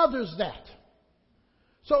boss smothers that.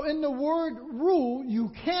 So in the word rule,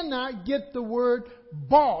 you cannot get the word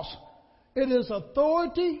boss. It is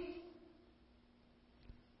authority.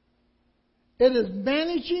 It is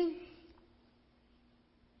managing.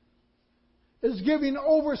 It's giving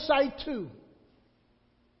oversight to.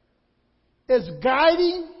 It's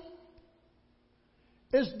guiding.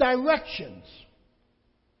 It's directions.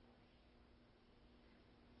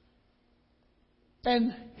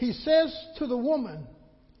 And he says to the woman,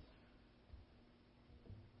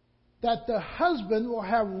 that the husband will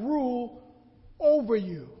have rule over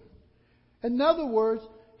you. In other words,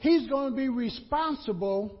 he's going to be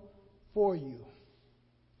responsible for you.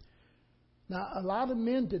 Now, a lot of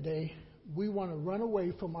men today, we want to run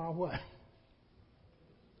away from our what?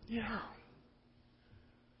 Yeah.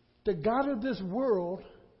 The God of this world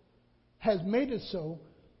has made it so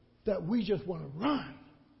that we just want to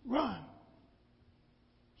run.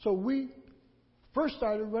 So we first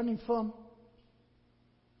started running from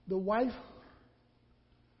the wife.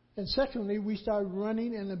 And secondly, we started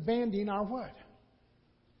running and abandoning our what?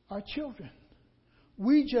 Our children.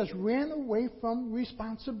 We just ran away from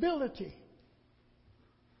responsibility.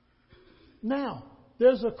 Now,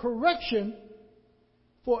 there's a correction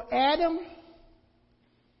for Adam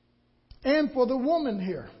and for the woman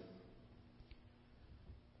here.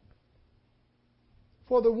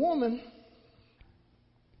 For the woman,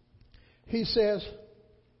 he says,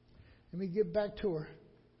 let me get back to her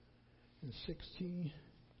in 16.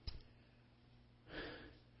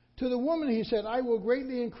 To the woman he said, I will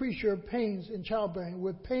greatly increase your pains in childbearing.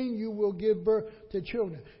 With pain you will give birth to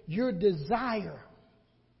children. Your desire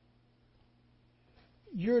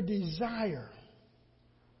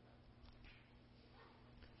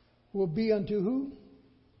will be unto who?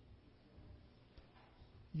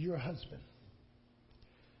 Your husband.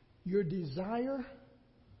 Your desire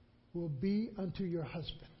will be unto your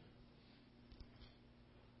husband.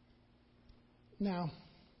 Now,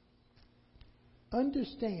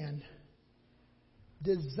 understand,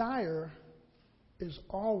 desire is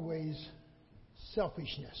always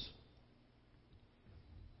selfishness.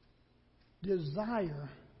 Desire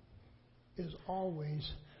is always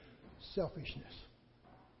selfishness.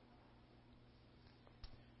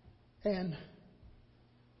 And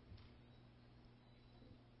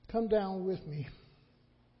come down with me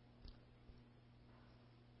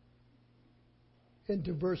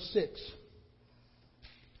into verse 6.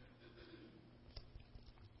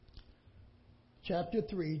 Chapter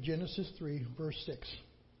 3, Genesis 3, verse 6.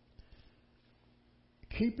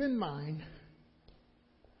 Keep in mind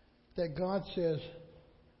that God says,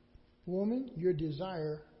 woman, your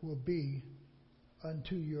desire will be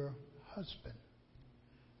unto your husband.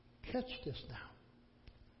 Catch this now.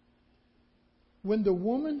 When the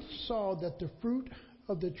woman saw that the fruit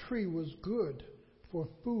of the tree was good for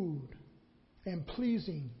food and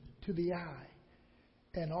pleasing to the eye,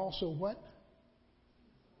 and also what?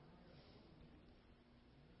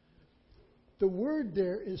 The word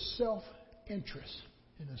there is self-interest,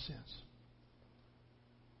 in a sense.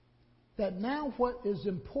 That now what is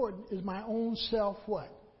important is my own self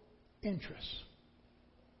what? Interest.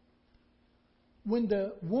 When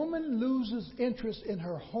the woman loses interest in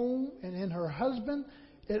her home and in her husband,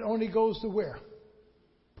 it only goes to where?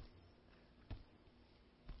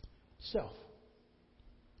 Self.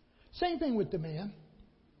 Same thing with the man.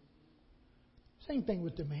 Same thing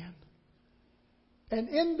with the man. And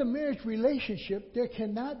in the marriage relationship, there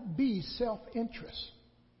cannot be self-interest.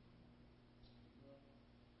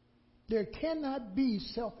 There cannot be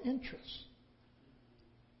self-interest.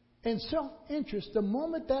 And self-interest, the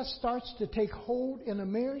moment that starts to take hold in a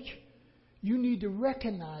marriage, you need to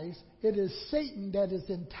recognize it is Satan that is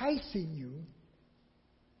enticing you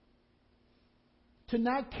to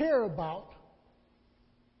not care about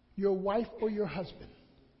your wife or your husband.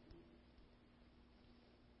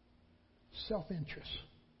 Self-interest.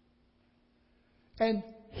 And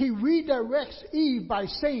he redirects Eve by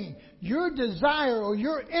saying, your desire or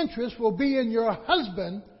your interest will be in your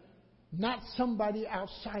husband, not somebody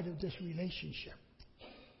outside of this relationship.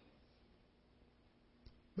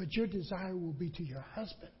 But your desire will be to your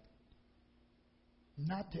husband,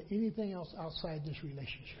 not to anything else outside this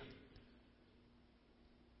relationship.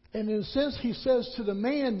 And in a sense, he says to the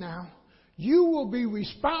man now, you will be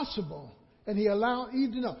responsible. And he allowed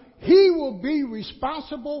Eve to know, he will be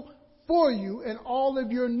responsible for you and all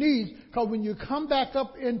of your needs. Because when you come back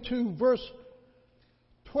up into verse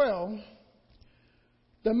 12,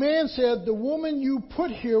 the man said, the woman you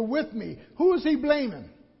put here with me. Who is he blaming?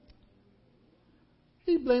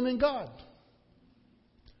 He's blaming God.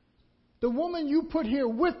 The woman you put here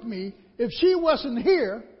with me, if she wasn't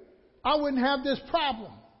here, I wouldn't have this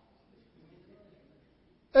problem.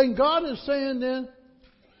 And God is saying then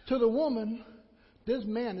to the woman, this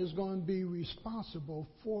man is going to be responsible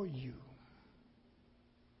for you.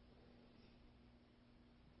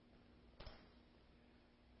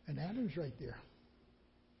 And Adam's right there.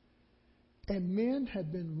 And men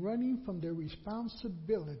have been running from their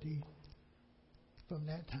responsibility from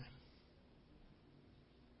that time.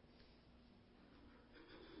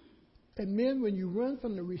 And men, when you run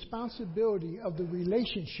from the responsibility of the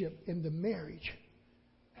relationship in the marriage,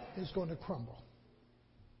 is going to crumble.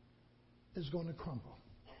 It's going to crumble.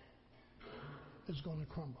 It's going to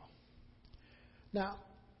crumble. Now,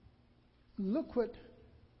 look what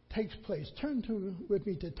takes place. Turn with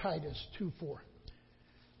me to Titus 2:4.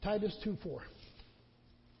 Titus 2:4.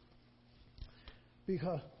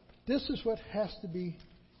 Because this is what has to be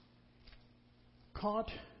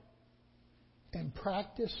caught and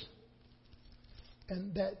practiced,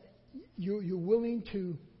 and that you're willing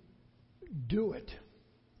to do it.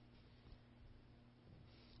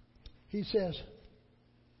 He says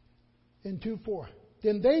in 2:4,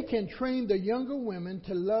 then they can train the younger women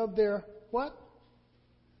to love their what?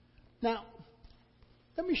 Now,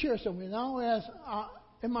 let me share something. Now, as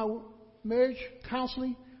in my marriage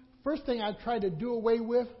counseling, first thing I try to do away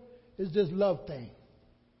with is this love thing.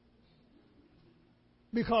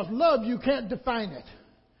 Because love, you can't define it.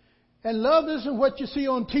 And love isn't what you see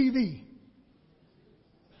on TV.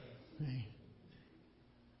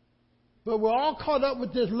 But we're all caught up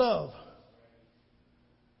with this love.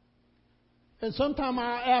 And sometimes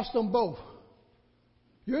I ask them both,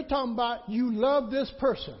 you're talking about you love this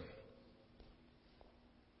person.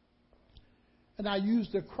 And I use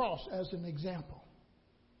the cross as an example.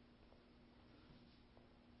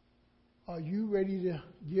 Are you ready to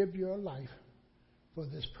give your life for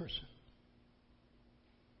this person?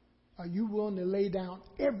 Are you willing to lay down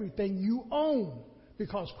everything you own?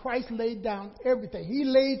 Because Christ laid down everything. He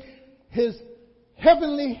laid his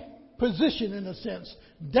heavenly position, in a sense,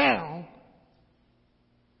 down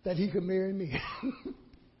that he could marry me.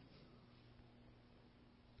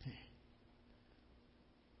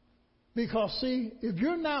 Because, see, if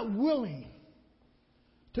you're not willing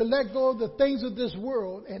to let go of the things of this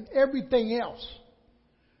world and everything else,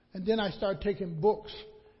 and then I start taking books,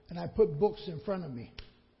 and I put books in front of me,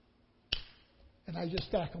 and I just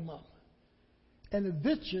stack them up. And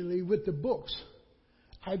eventually, with the books,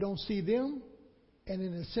 I don't see them, and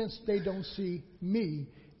in a sense, they don't see me.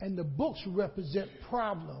 And the books represent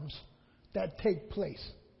problems that take place.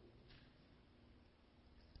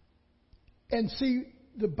 And see,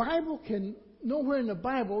 the Bible can, nowhere in the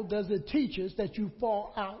Bible does it teach us that you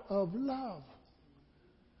fall out of love.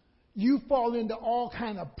 You fall into all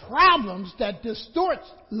kind of problems that distorts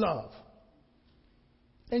love.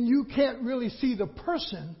 And you can't really see the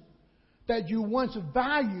person that you once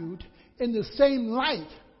valued in the same light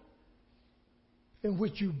in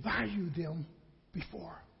which you valued them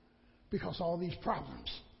before. Because all these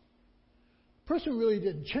problems. The person really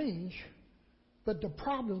didn't change, but the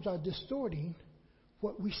problems are distorting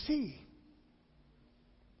what we see.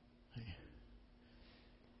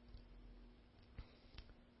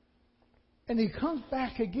 And he comes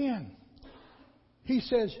back again. He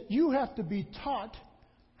says, you have to be taught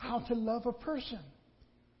how to love a person.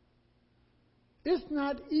 It's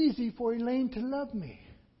not easy for Elaine to love me.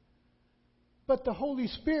 But the Holy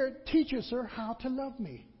Spirit teaches her how to love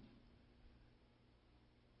me.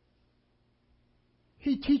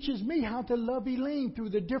 He teaches me how to love Elaine through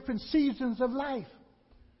the different seasons of life.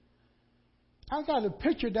 I got a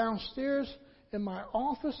picture downstairs in my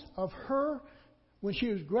office of her when she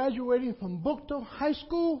was graduating from Buchtel High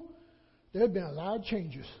School. There have been a lot of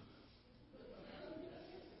changes.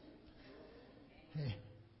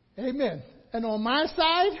 Amen. And on my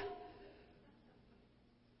side,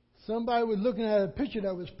 somebody was looking at a picture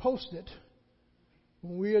that was posted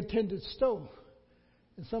when we attended Stowe.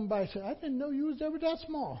 And somebody said, I didn't know you was ever that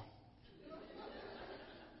small.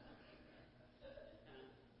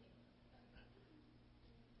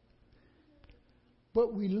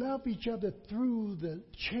 But we love each other through the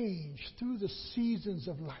change, through the seasons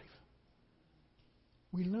of life.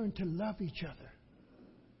 We learn to love each other.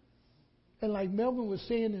 And like Melvin was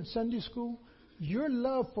saying in Sunday school, your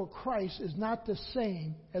love for Christ is not the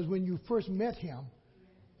same as when you first met him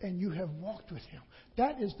and you have walked with him.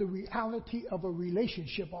 That is the reality of a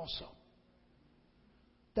relationship also.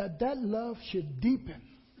 That love should deepen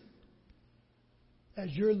as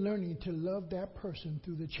you're learning to love that person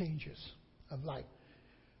through the changes of life.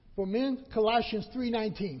 For men, Colossians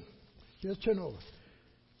 3:19. Just turn over.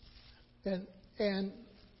 And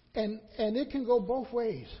it can go both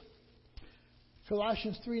ways.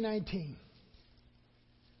 Colossians 3:19.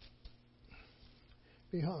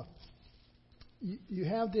 Because you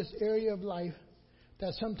have this area of life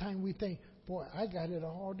that sometimes we think, boy, I got it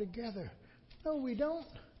all together. No, we don't.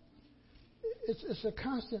 It's a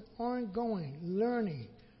constant, ongoing learning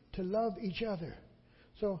to love each other.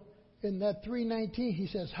 So in that 3:19, he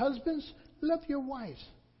says, husbands, love your wives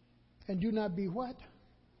and do not be what?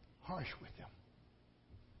 Harsh with them.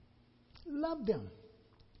 Love them.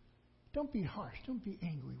 Don't be harsh. Don't be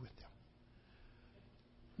angry with them.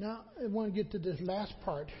 Now, I want to get to this last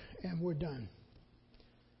part, and we're done.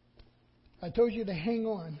 I told you to hang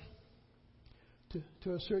on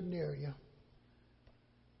to a certain area.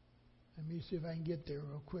 Let me see if I can get there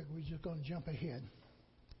real quick. We're just going to jump ahead.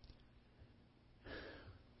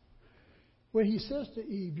 When he says to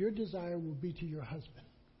Eve, your desire will be to your husband,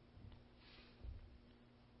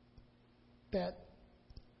 that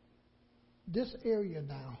this area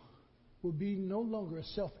now will be no longer a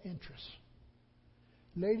self-interest.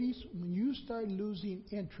 Ladies, when you start losing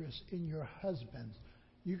interest in your husband,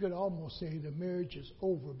 you could almost say the marriage is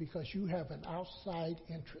over because you have an outside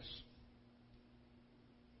interest.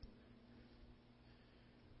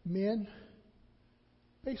 Men,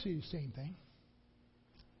 basically the same thing.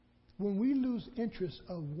 When we lose interest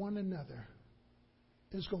of one another,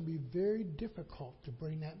 it's going to be very difficult to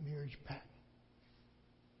bring that marriage back.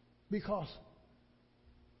 Because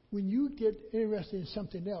when you get interested in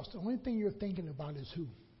something else, the only thing you're thinking about is who?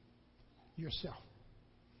 Yourself.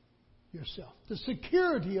 Yourself. The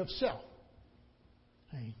security of self.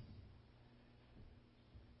 Hey.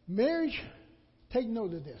 Marriage, take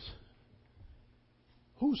note of this.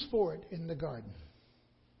 Who's for it in the garden?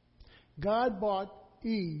 God brought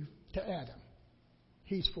Eve to Adam.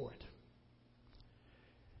 He's for it.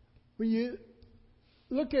 When you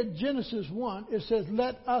look at Genesis 1, it says,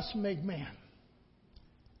 let us make man.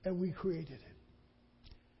 And we created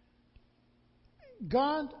it.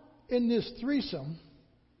 God, in this threesome,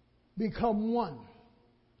 become one.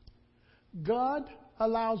 God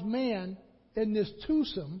allows man in this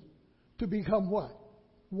twosome to become what?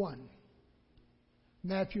 One.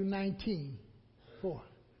 Matthew 19:4.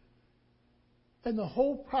 And the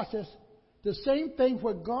whole process, the same thing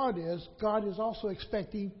what God is also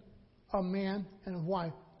expecting a man and a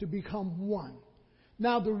wife to become one.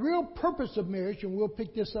 Now, the real purpose of marriage, and we'll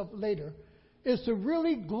pick this up later, is to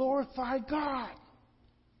really glorify God.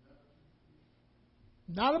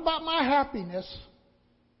 Not about my happiness,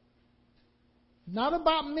 not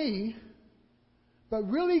about me, but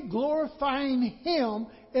really glorifying Him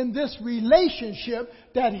in this relationship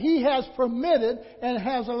that He has permitted and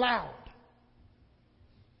has allowed.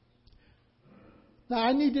 Now,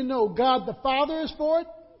 I need to know God the Father is for it,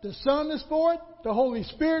 the Son is for it, the Holy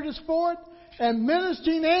Spirit is for it, and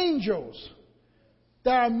ministering angels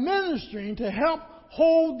that are ministering to help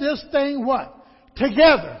hold this thing what?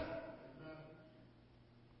 Together.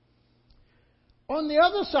 On the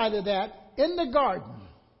other side of that, in the garden,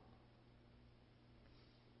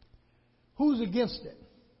 who's against it?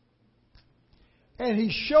 And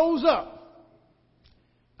he shows up,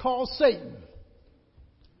 called Satan.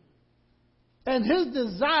 And his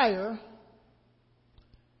desire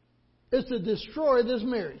is to destroy this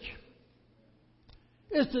marriage.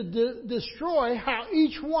 It's to destroy how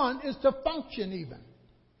each one is to function even.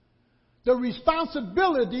 The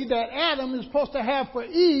responsibility that Adam is supposed to have for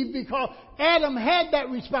Eve, because Adam had that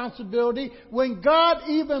responsibility when God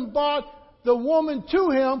even brought the woman to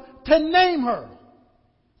him to name her.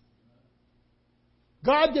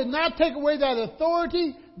 God did not take away that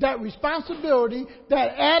authority, that responsibility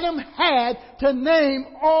that Adam had to name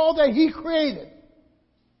all that he created.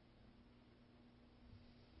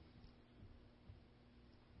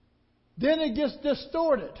 Then it gets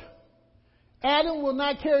distorted. Adam will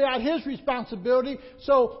not carry out his responsibility.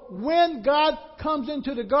 So when God comes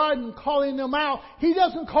into the garden calling them out, He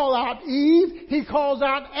doesn't call out Eve. He calls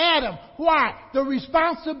out Adam. Why? The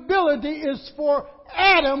responsibility is for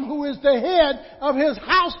Adam, who is the head of his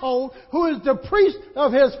household, who is the priest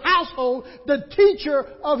of his household, the teacher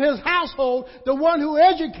of his household, the one who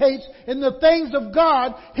educates in the things of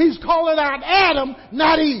God. He's calling out Adam,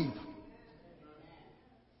 not Eve.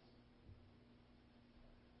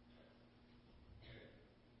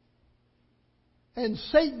 And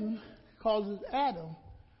Satan causes Adam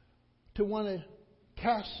to want to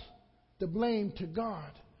cast the blame to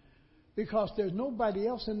God, because there's nobody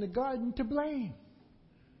else in the garden to blame.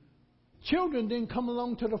 Children didn't come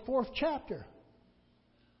along to the 4th chapter.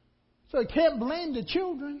 So he can't blame the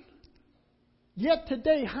children. Yet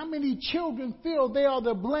today, how many children feel they are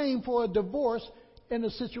to blame for a divorce in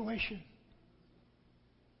a situation?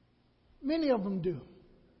 Many of them do.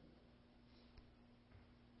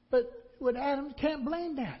 But with Adam, can't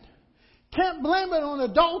blame that. Can't blame it on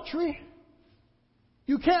adultery.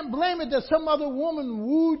 You can't blame it that some other woman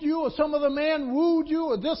wooed you, or some other man wooed you,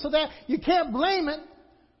 or this or that. You can't blame it.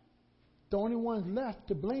 The only one left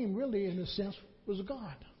to blame, really, in a sense, was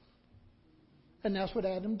God. And that's what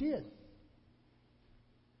Adam did.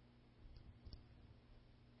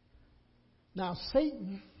 Now,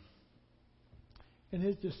 Satan, in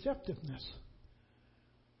his deceptiveness,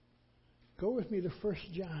 go with me to 1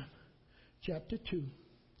 John chapter 2.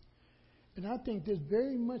 And I think this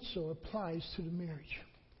very much so applies to the marriage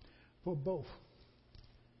for both.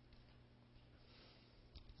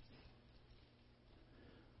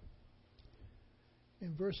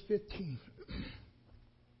 In verse 15,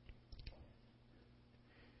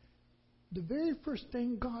 the very first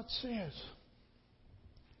thing God says,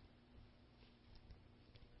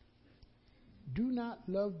 do not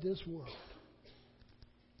love this world,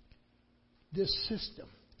 this system,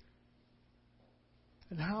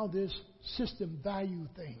 and how this system values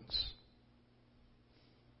things.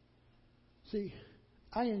 See,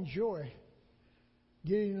 I enjoy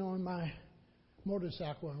getting on my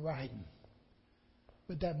motorcycle and riding,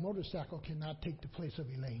 but that motorcycle cannot take the place of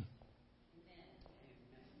Elaine.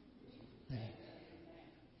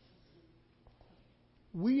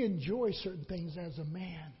 We enjoy certain things as a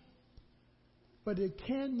man, but it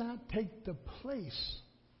cannot take the place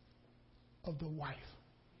of the wife.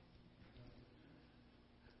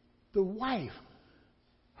 The wife,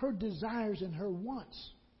 her desires and her wants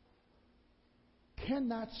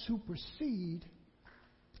cannot supersede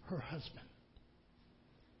her husband.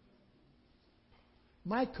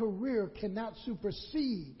 My career cannot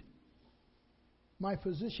supersede my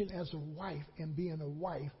position as a wife and being a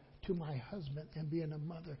wife to my husband and being a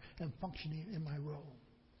mother and functioning in my role.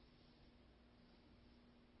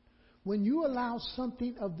 When you allow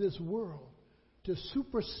something of this world to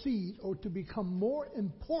supersede or to become more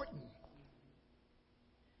important,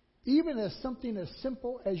 even as something as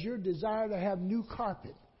simple as your desire to have new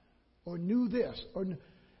carpet or new this, or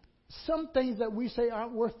some things that we say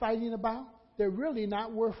aren't worth fighting about, they're really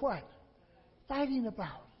not worth what? Fighting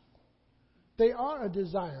about. They are a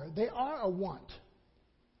desire. They are a want.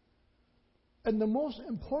 And the most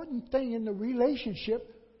important thing in the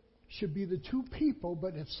relationship should be the two people,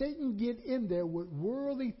 but if Satan get in there with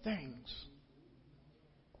worldly things,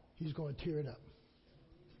 he's going to tear it up.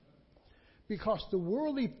 Because the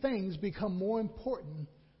worldly things become more important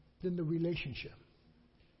than the relationship.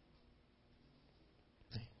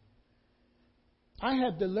 I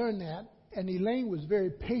had to learn that, and Elaine was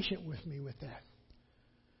very patient with me with that.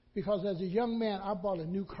 Because as a young man, I bought a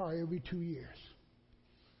new car every 2 years.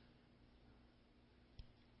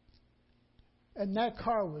 And that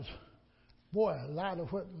car was, boy, a lot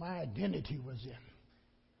of what my identity was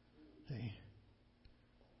in. See?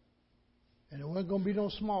 And it wasn't going to be no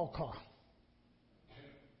small car.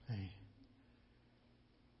 See?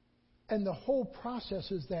 And the whole process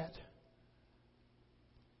is that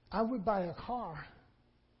I would buy a car,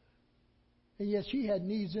 and yet she had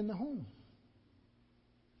needs in the home.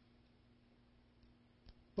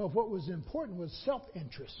 But what was important was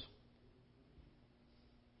self-interest,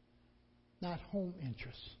 not home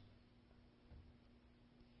interest.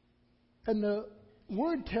 And the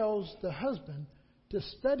word tells the husband to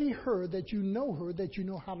study her, that you know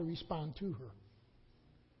how to respond to her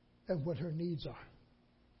and what her needs are.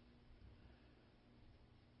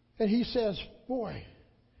 And he says, boy,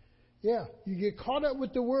 yeah, you get caught up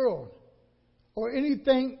with the world or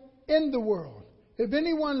anything in the world. If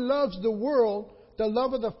anyone loves the world, the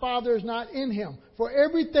love of the Father is not in him. For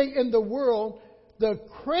everything in the world, the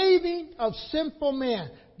craving of sinful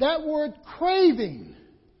man. That word craving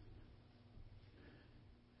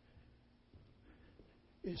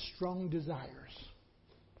is strong desires.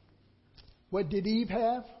 What did Eve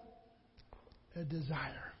have? A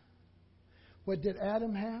desire. What did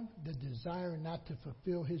Adam have? The desire not to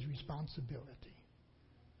fulfill his responsibility.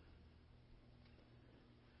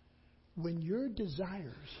 When your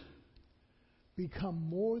desires become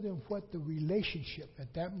more than what the relationship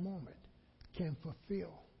at that moment can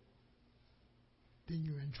fulfill, then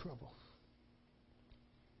you're in trouble.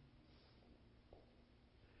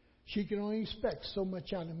 She can only expect so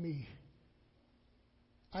much out of me.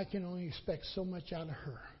 I can only expect so much out of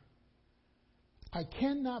her. I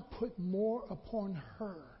cannot put more upon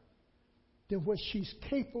her than what she's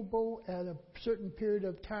capable at a certain period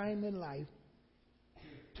of time in life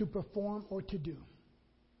to perform or to do.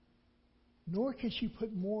 Nor can she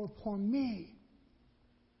put more upon me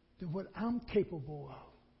than what I'm capable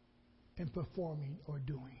of in performing or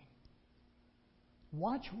doing.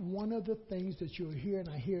 Watch one of the things that you'll hear, and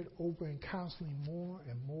I hear it over in counseling more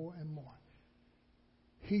and more and more.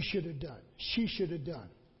 He should have done. She should have done.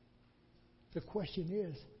 The question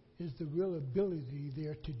is the real ability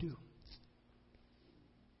there to do?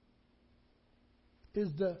 Is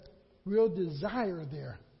the real desire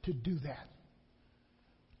there to do that?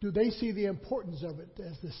 Do they see the importance of it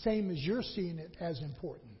as the same as you're seeing it as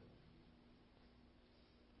important?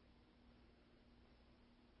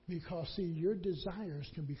 Because, see, your desires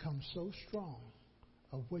can become so strong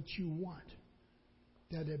of what you want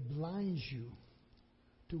that it blinds you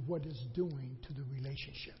to what it's doing to the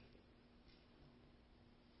relationship.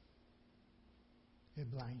 It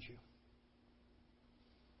blinds you.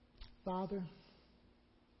 Father,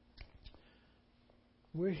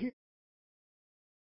 we're here.